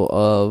schedule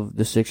of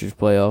the Sixers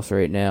playoffs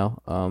right now.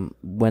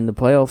 When the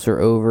playoffs are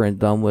over and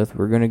done with,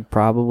 we're gonna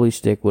probably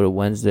stick with a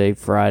Wednesday,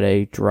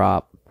 Friday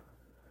drop.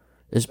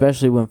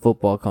 Especially when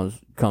football comes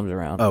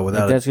around. Oh,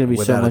 that's going to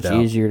be so much doubt.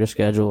 easier to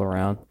schedule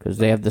around because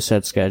they have the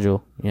set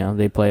schedule. You know,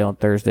 they play on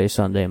Thursday,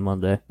 Sunday, and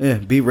Monday. Yeah,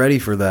 be ready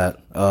for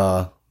that.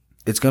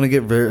 It's going to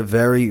get very,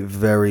 very,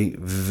 very,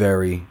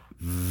 very,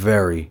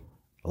 very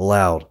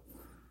loud.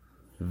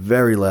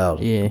 Very loud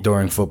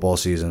during football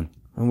season.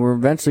 And we're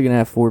eventually going to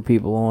have 4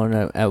 people on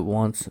at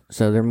once,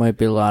 so there might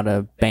be a lot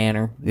of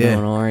banner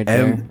going on right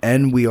there.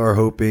 And we are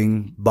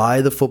hoping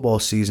by the football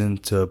season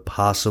to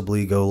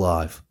possibly go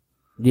live.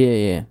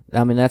 Yeah.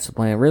 I mean, that's the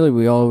plan.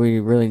 Really, all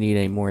we really need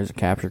anymore is a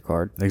capture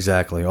card.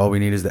 Exactly. All we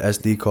need is the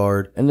SD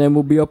card. And then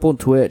we'll be up on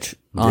Twitch,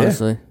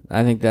 honestly. Yeah.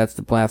 I think that's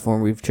the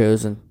platform we've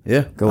chosen.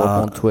 Yeah. Go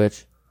up on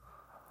Twitch.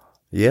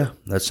 Yeah,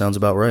 that sounds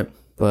about right.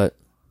 But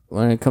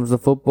when it comes to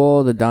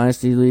football, the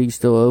Dynasty League's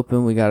still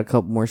open. We got a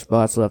couple more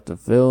spots left to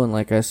fill. And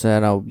like I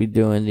said, I'll be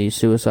doing the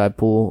suicide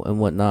pool and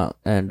whatnot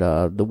and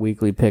the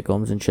weekly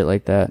pick'ems and shit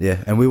like that.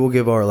 Yeah, and we will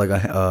give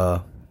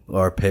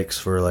our picks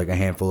for like a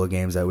handful of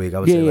games that week. I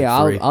would say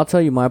like 3. I'll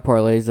tell you my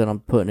parlays that I'm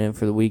putting in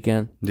for the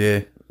weekend.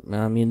 Yeah.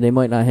 I mean, they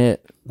might not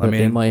hit, but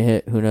they might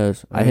hit. Who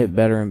knows? I hit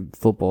better in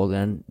football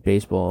than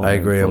baseball. I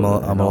agree. I'm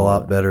a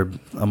lot better.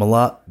 I'm a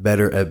lot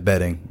better at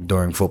betting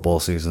during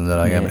football season than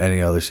I am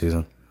any other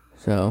season.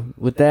 So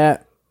with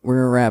that, we're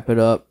gonna wrap it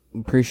up.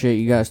 Appreciate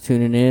you guys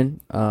tuning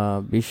in.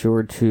 Be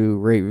sure to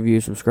rate,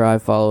 review,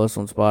 subscribe, follow us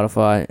on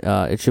Spotify.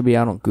 It should be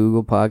out on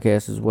Google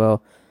Podcasts as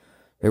well.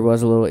 There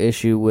was a little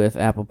issue with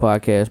Apple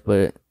Podcasts,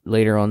 but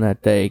later on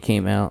that day it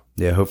came out.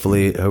 Yeah,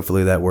 hopefully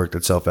that worked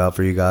itself out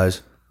for you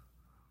guys.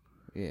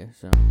 Yeah,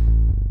 so.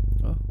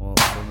 Oh, well,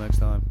 until next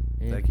time.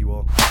 Yeah. Thank you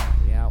all.